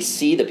actually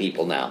see the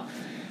people now.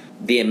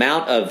 The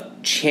amount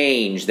of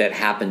change that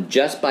happened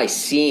just by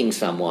seeing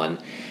someone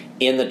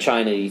in the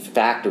Chinese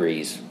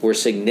factories were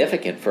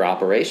significant for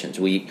operations.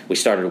 We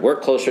started to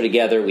work closer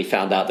together. We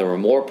found out there were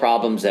more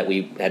problems that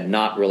we had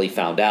not really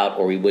found out,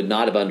 or we would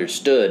not have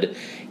understood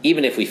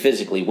even if we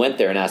physically went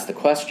there and asked the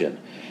question.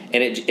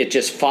 And it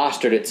just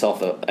fostered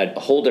itself a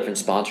whole different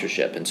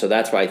sponsorship. And so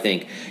that's why I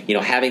think,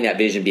 having that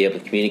vision, be able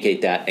to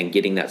communicate that and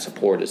getting that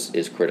support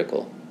is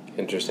critical.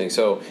 Interesting.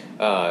 So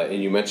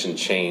you mentioned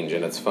change,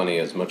 and it's funny,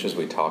 as much as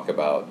we talk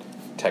about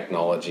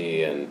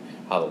technology and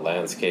how the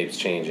landscape's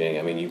changing,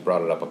 I mean, you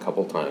brought it up a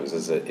couple times,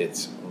 is that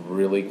it's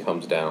really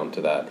comes down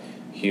to that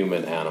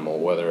human animal,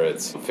 whether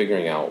it's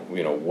figuring out,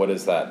 what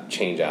is that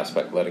change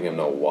aspect, letting them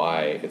know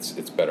why it's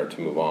better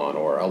to move on,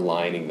 or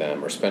aligning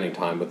them, or spending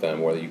time with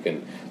them, whether you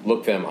can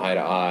look them eye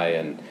to eye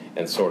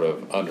and sort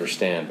of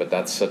understand. But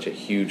that's such a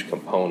huge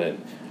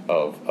component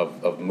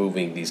of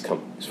moving these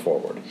companies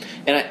forward.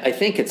 And I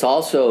think it's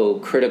also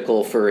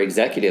critical for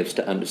executives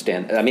to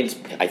understand. I mean,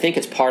 I think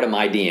it's part of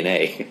my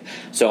DNA.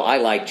 So I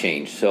like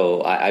change.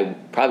 So I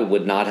probably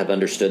would not have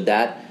understood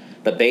that.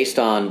 But based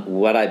on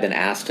what I've been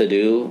asked to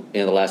do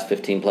in the last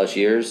 15 plus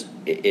years,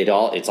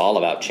 it's all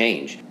about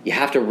change. You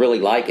have to really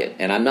like it.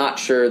 And I'm not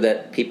sure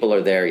that people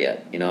are there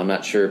yet. I'm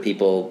not sure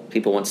people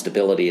want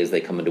stability as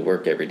they come into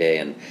work every day,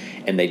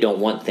 and they don't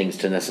want things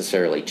to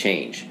necessarily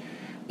change.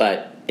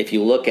 But if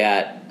you look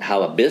at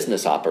how a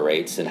business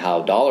operates and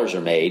how dollars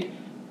are made,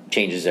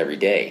 changes every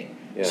day.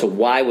 Yeah. So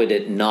why would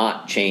it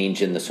not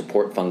change in the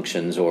support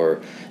functions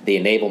or the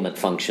enablement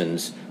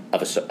functions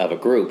of a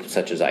group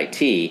such as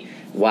IT?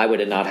 Why would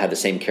it not have the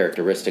same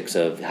characteristics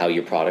of how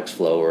your products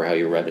flow or how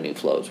your revenue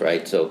flows,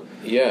 right? So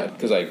yeah,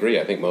 because I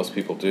agree. I think most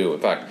people do. In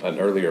fact, an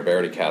earlier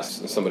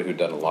Veritycast, somebody who'd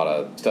done a lot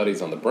of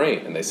studies on the brain,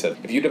 and they said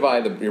if you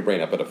divide your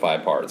brain up into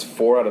 5 parts,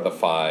 4 out of the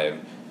 5,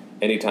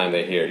 anytime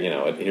they hear,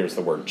 it hears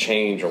the word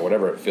change or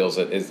whatever it feels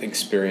it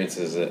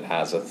experiences it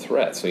as a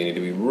threat. So you need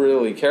to be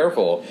really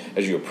careful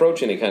as you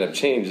approach any kind of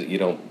change that you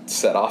don't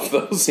set off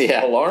those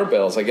alarm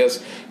bells. I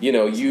guess,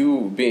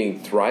 you being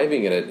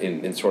thriving in it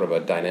in sort of a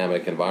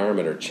dynamic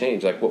environment or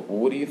change, like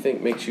what do you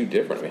think makes you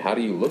different? I mean, how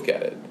do you look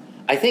at it?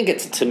 I think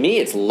to me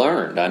it's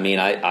learned. I mean,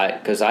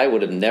 because I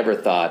would have never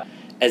thought,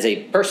 as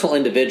a personal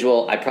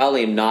individual, I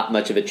probably am not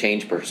much of a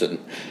change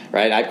person,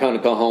 right? I kind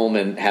of go home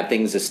and have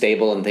things as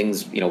stable and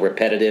things,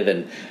 repetitive,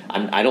 and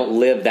I don't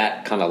live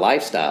that kind of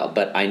lifestyle.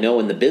 But I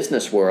know in the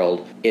business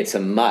world, it's a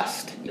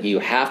must. You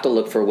have to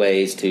look for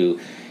ways to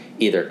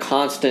either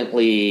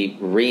constantly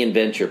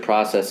reinvent your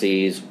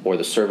processes or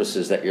the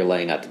services that you're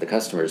laying out to the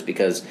customers,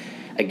 because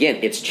again,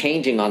 it's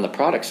changing on the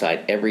product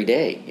side every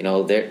day.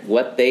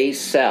 What they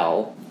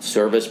sell,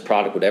 service,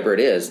 product, whatever it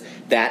is,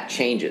 that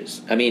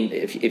changes. I mean,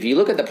 if you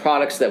look at the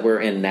products that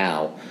we're in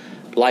now,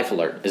 Life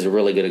Alert is a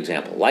really good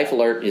example. Life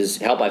Alert is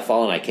help I've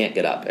fallen, I can't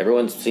get up.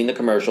 Everyone's seen the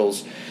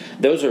commercials.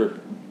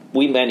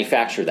 We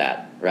manufacture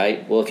that,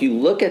 right? Well, if you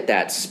look at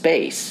that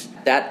space,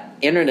 that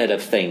Internet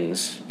of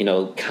Things,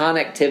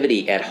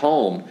 connectivity at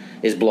home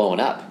is blowing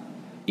up.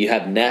 You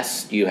have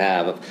Nest, you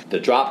have the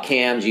drop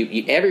cams,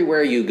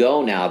 everywhere you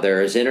go now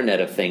there is Internet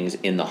of Things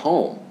in the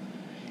home.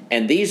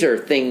 And these are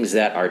things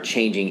that are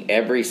changing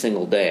every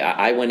single day.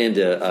 I went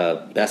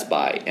into Best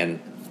Buy,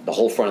 and the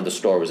whole front of the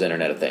store was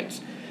Internet of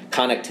Things.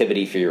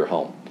 Connectivity for your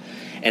home.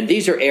 And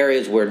these are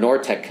areas where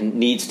Nortek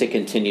needs to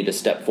continue to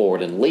step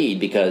forward and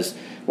lead, because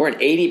we're in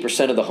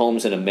 80% of the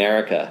homes in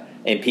America,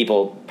 and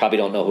people probably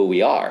don't know who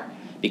we are,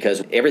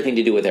 because everything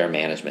to do with air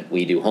management.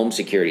 We do home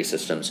security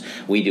systems.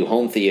 We do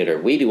home theater.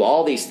 We do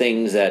all these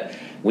things that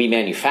we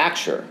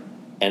manufacture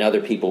and other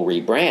people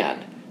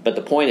rebrand. But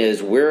the point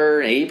is,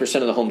 we're in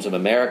 80% of the homes of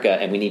America,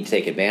 and we need to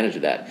take advantage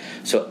of that.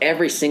 So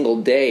every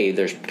single day,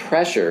 there's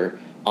pressure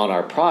on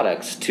our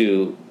products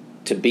to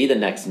be the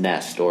next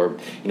Nest, or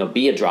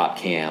be a drop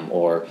cam,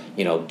 or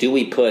do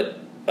we put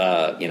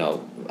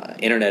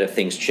Internet of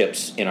Things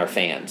chips in our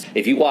fans?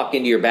 If you walk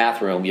into your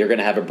bathroom, you're going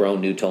to have a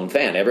Broan New-Tone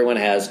fan. Everyone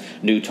has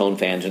New-Tone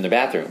fans in their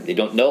bathroom. They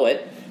don't know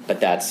it,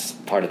 but that's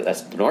part of it.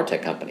 That's the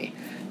Nortek company.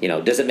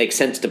 Does it make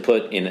sense to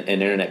put in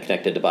an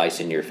Internet-connected device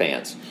in your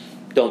fans?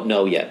 Don't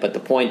know yet, but the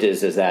point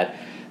is that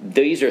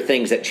these are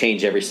things that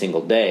change every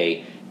single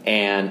day,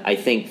 and I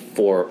think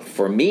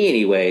for me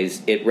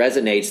anyways, it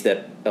resonates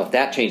that if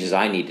that changes,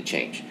 I need to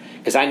change,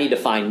 because I need to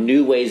find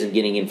new ways of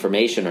getting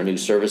information or new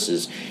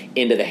services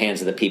into the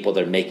hands of the people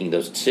that are making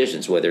those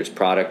decisions, whether it's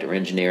product or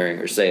engineering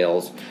or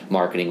sales,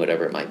 marketing,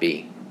 whatever it might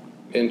be.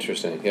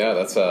 Interesting. Yeah,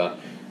 that's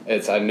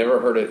I've never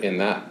heard it in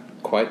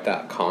quite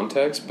that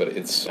context, but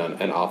it's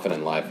and often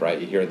in life,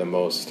 right? You hear the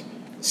most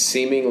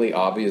seemingly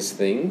obvious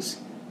things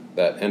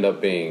that end up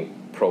being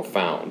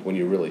profound when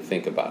you really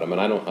think about them.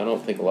 And I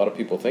don't think a lot of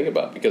people think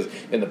about it, because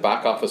in the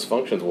back office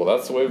functions, well,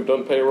 that's the way we've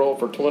done payroll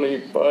for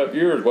 25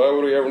 years. Why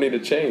would we ever need to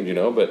change,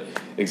 But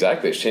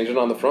exactly, it's changing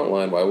on the front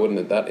line. Why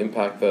wouldn't that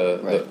impact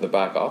the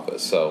back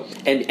office? So,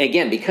 and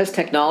again, because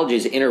technology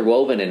is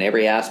interwoven in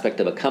every aspect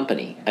of a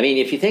company. I mean,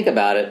 if you think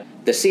about it,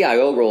 the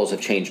CIO roles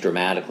have changed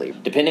dramatically.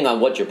 Depending on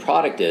what your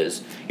product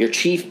is, your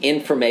chief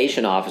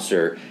information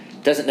officer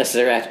doesn't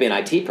necessarily have to be an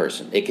IT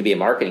person. It could be a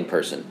marketing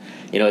person.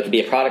 It could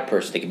be a product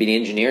person. It could be an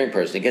engineering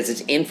person, because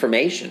it's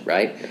information,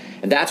 right?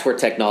 And that's where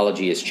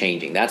technology is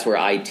changing. That's where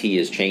IT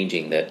is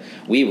changing, that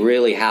we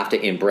really have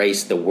to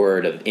embrace the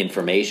word of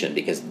information,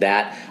 because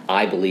that,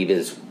 I believe,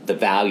 is the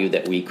value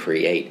that we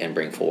create and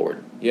bring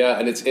forward. Yeah,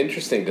 and it's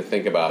interesting to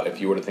think about,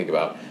 if you were to think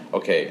about,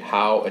 okay,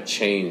 how a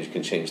change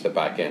can change the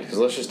back end. Because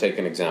let's just take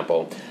an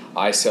example.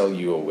 I sell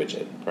you a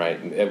widget,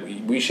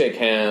 right? We shake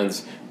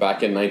hands.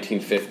 Back in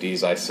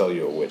 1950s, I sell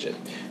you a widget.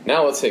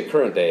 Now, let's say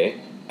current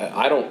day,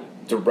 I don't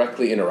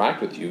directly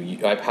interact with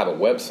you. I have a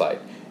website,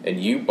 and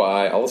you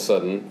buy, all of a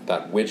sudden,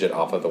 that widget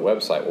off of the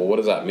website. Well, what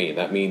does that mean?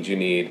 That means you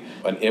need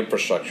an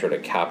infrastructure to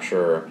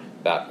capture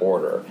that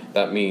order.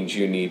 That means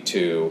you need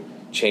to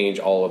change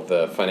all of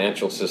the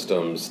financial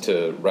systems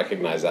to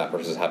recognize that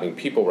versus having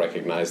people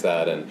recognize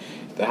that, and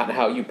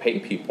how you pay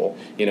people.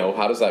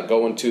 How does that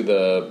go into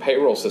the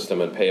payroll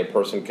system and pay a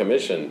person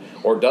commission,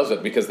 or does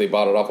it because they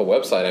bought it off a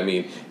website? I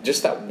mean,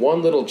 just that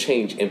one little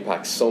change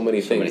impacts so many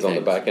things on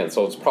the back end.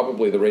 So it's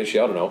probably the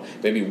ratio, I don't know,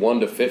 maybe 1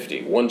 to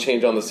 50. One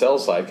change on the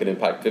sales side could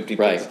impact 50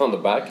 things on the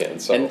back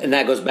end. So and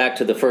that goes back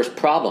to the first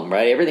problem,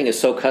 right? Everything is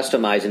so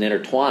customized and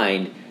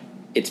intertwined.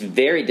 It's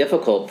very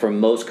difficult for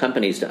most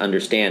companies to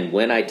understand,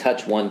 when I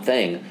touch one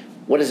thing,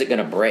 what is it going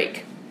to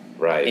break?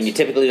 Right. And you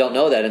typically don't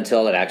know that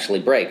until it actually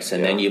breaks,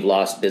 and then you've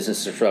lost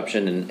business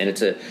disruption. And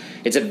it's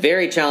a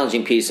very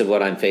challenging piece of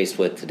what I'm faced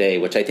with today,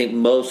 which I think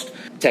most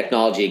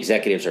technology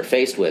executives are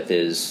faced with.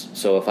 Is,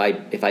 so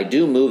if I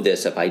do move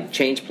this, if I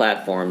change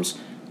platforms,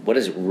 what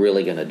is it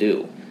really going to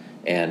do?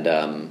 And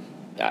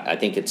I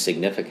think it's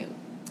significant.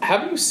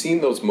 Have you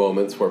seen those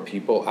moments where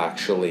people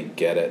actually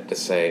get it to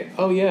say,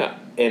 oh yeah?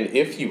 And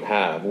if you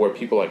have, where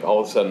people like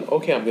all of a sudden,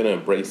 okay, I'm going to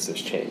embrace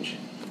this change.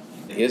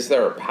 Is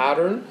there a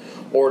pattern,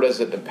 or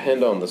does it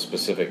depend on the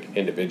specific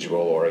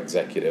individual or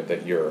executive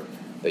that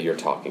you're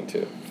talking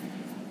to?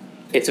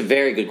 It's a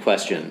very good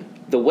question.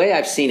 The way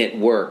I've seen it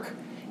work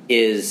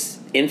is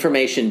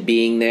information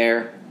being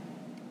there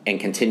and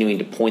continuing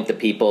to point the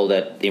people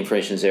that the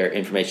information's there,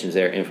 information's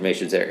there,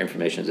 information's there,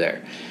 information's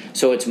there.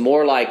 So it's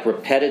more like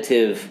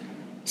repetitive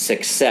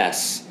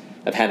success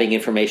of having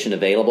information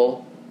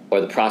available, or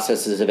the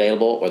process is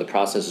available, or the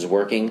process is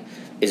working,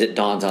 is it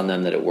dawns on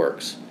them that it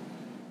works.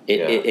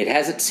 It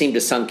hasn't seemed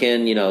to sunk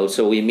in,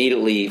 so we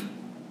immediately,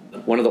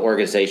 one of the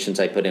organizations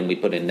we put in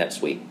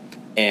NetSuite.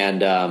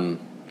 And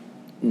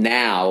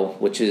now,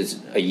 which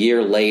is a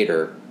year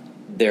later,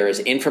 there is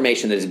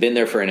information that has been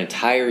there for an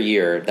entire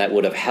year that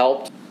would have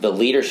helped the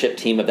leadership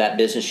team of that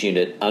business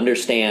unit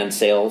understand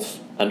sales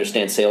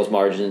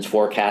margins,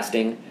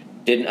 forecasting,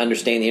 didn't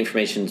understand the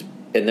information's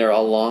been there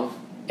all along.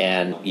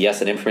 And yes,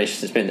 that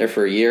information has been there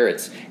for a year.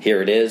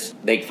 Here it is.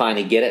 They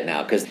finally get it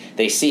now because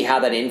they see how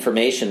that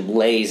information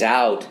lays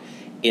out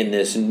in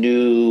this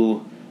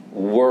new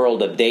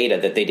world of data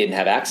that they didn't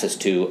have access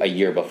to a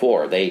year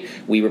before.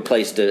 We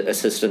replaced a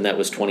system that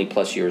was 20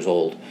 plus years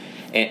old.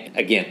 And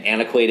again,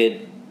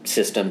 antiquated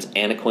systems,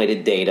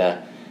 antiquated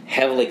data,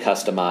 heavily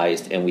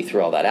customized, and we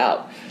threw all that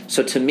out.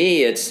 So to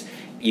me,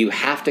 you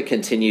have to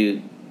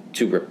continue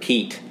to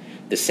repeat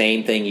the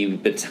same thing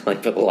you've been telling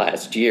for the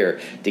last year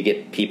to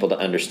get people to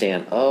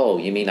understand, oh,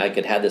 you mean I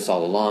could have this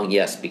all along?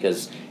 Yes,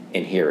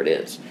 and here it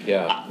is.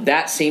 Yeah.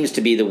 That seems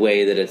to be the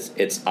way that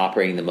it's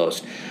operating the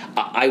most.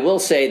 I will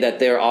say that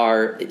there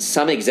are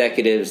some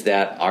executives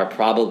that are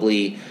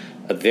probably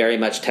very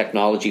much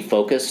technology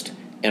focused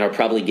and are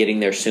probably getting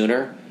there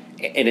sooner,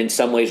 and in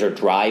some ways are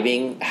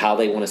driving how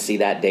they want to see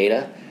that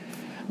data.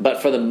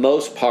 But for the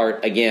most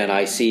part, again,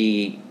 I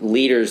see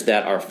leaders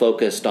that are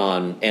focused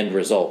on end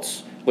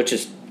results, which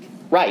is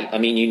right. I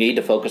mean, you need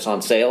to focus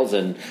on sales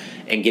and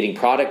getting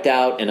product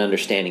out and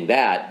understanding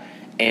that.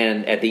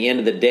 And at the end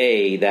of the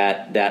day,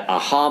 that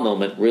aha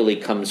moment really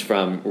comes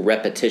from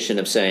repetition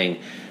of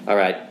saying, all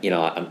right,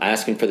 I'm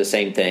asking for the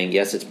same thing.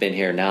 Yes, it's been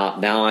here. Now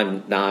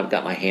I've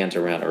got my hands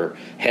around or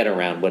head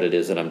around what it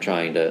is that I'm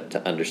trying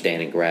to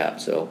understand and grab.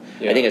 So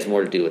I think it's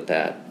more to do with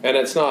that. And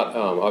it's not,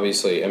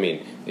 obviously, I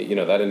mean,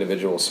 that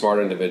individual, smart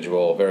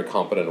individual, very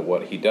competent at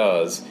what he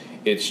does.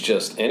 It's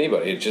just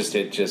anybody. It just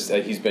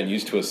he's been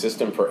used to a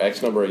system for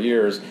X number of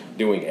years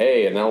doing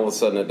A, and now all of a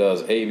sudden it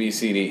does A, B,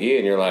 C, D, E,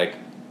 and you're like,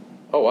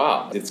 oh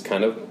wow, it's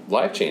kind of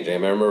life changing. I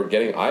remember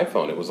getting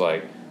iPhone. It was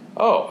like,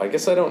 oh, I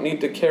guess I don't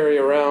need to carry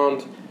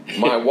around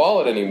my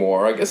wallet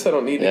anymore. I guess I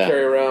don't need to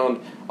carry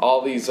around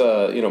all these, my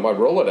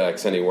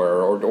Rolodex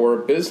anywhere or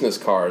business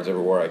cards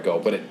everywhere I go.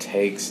 But it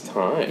takes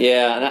time.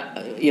 Yeah,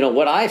 and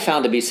what I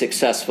found to be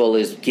successful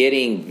is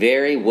getting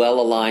very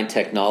well-aligned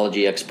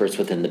technology experts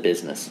within the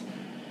business.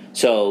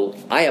 So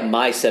I have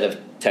my set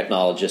of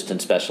technologists and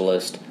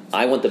specialists.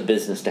 I want the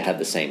business to have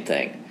the same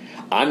thing.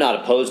 I'm not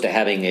opposed to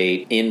having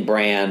a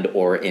in-brand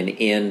or an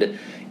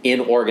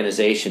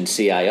in-organization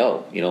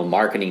CIO.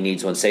 Marketing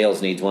needs one,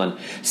 sales needs one.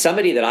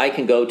 Somebody that I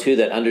can go to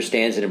that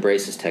understands and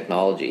embraces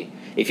technology.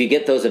 If you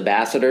get those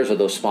ambassadors or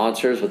those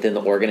sponsors within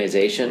the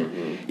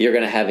organization, you're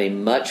going to have a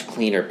much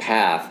cleaner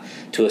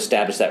path to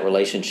establish that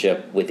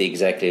relationship with the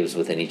executives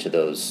within each of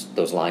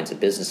those lines of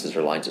businesses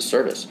or lines of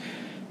service.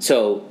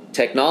 So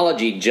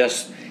technology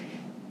just,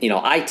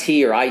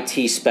 IT or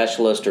IT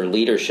specialist or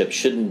leadership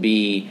shouldn't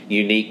be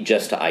unique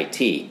just to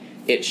IT.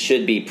 It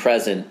should be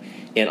present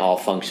in all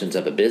functions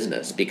of a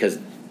business because,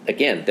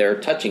 again, they're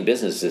touching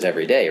businesses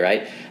every day,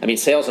 right? I mean,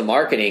 sales and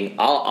marketing,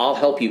 I'll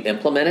help you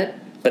implement it,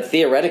 but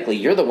theoretically,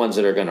 you're the ones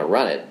that are going to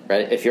run it,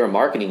 right? If you're a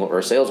marketing or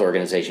a sales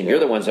organization, you're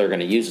the ones that are going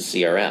to use a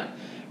CRM,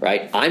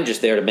 right? I'm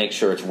just there to make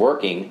sure it's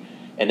working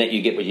and that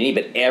you get what you need,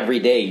 but every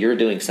day you're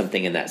doing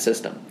something in that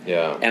system.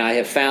 Yeah. And I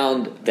have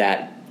found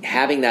that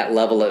having that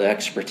level of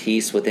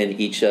expertise within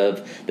each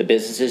of the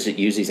businesses that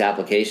use these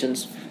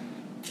applications,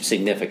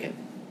 significant.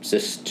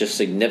 Just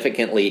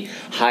significantly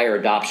higher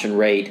adoption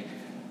rate,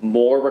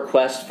 more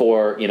requests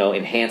for,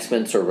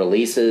 enhancements or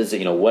releases,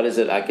 what is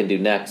it I can do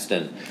next?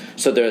 And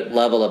so the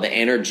level of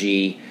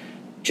energy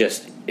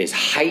just is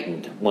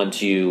heightened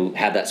once you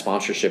have that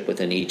sponsorship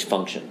within each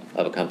function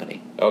of a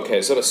company.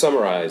 Okay, so to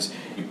summarize,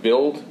 you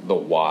build the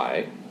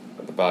why,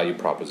 the value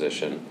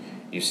proposition.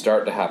 You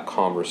start to have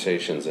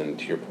conversations, and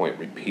to your point,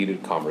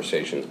 repeated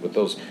conversations with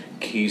those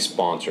key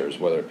sponsors,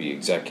 whether it be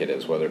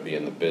executives, whether it be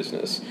in the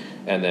business.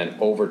 And then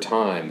over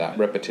time, that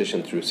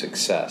repetition through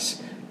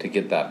success to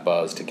get that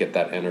buzz, to get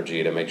that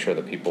energy, to make sure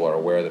that people are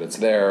aware that it's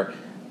there.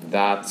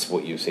 That's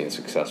what you've seen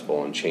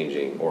successful in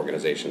changing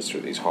organizations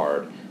through these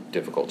hard,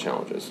 difficult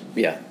challenges.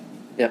 Yeah.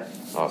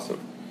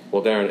 Awesome.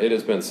 Well, Darin, it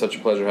has been such a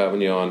pleasure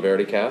having you on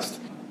VerityCast.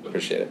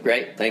 Appreciate it.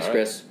 Great. Thanks, All right.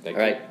 Chris. Thank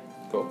All you. right.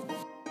 Cool.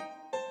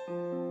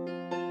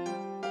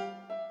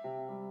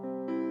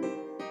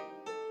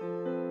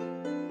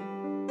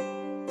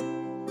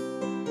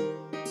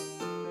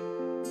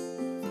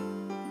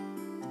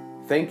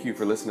 Thank you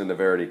for listening to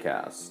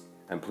VerityCast,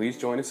 and please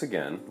join us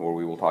again where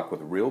we will talk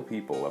with real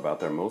people about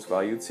their most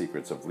valued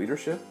secrets of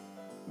leadership,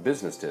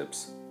 business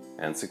tips,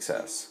 and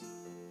success.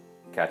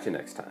 Catch you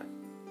next time.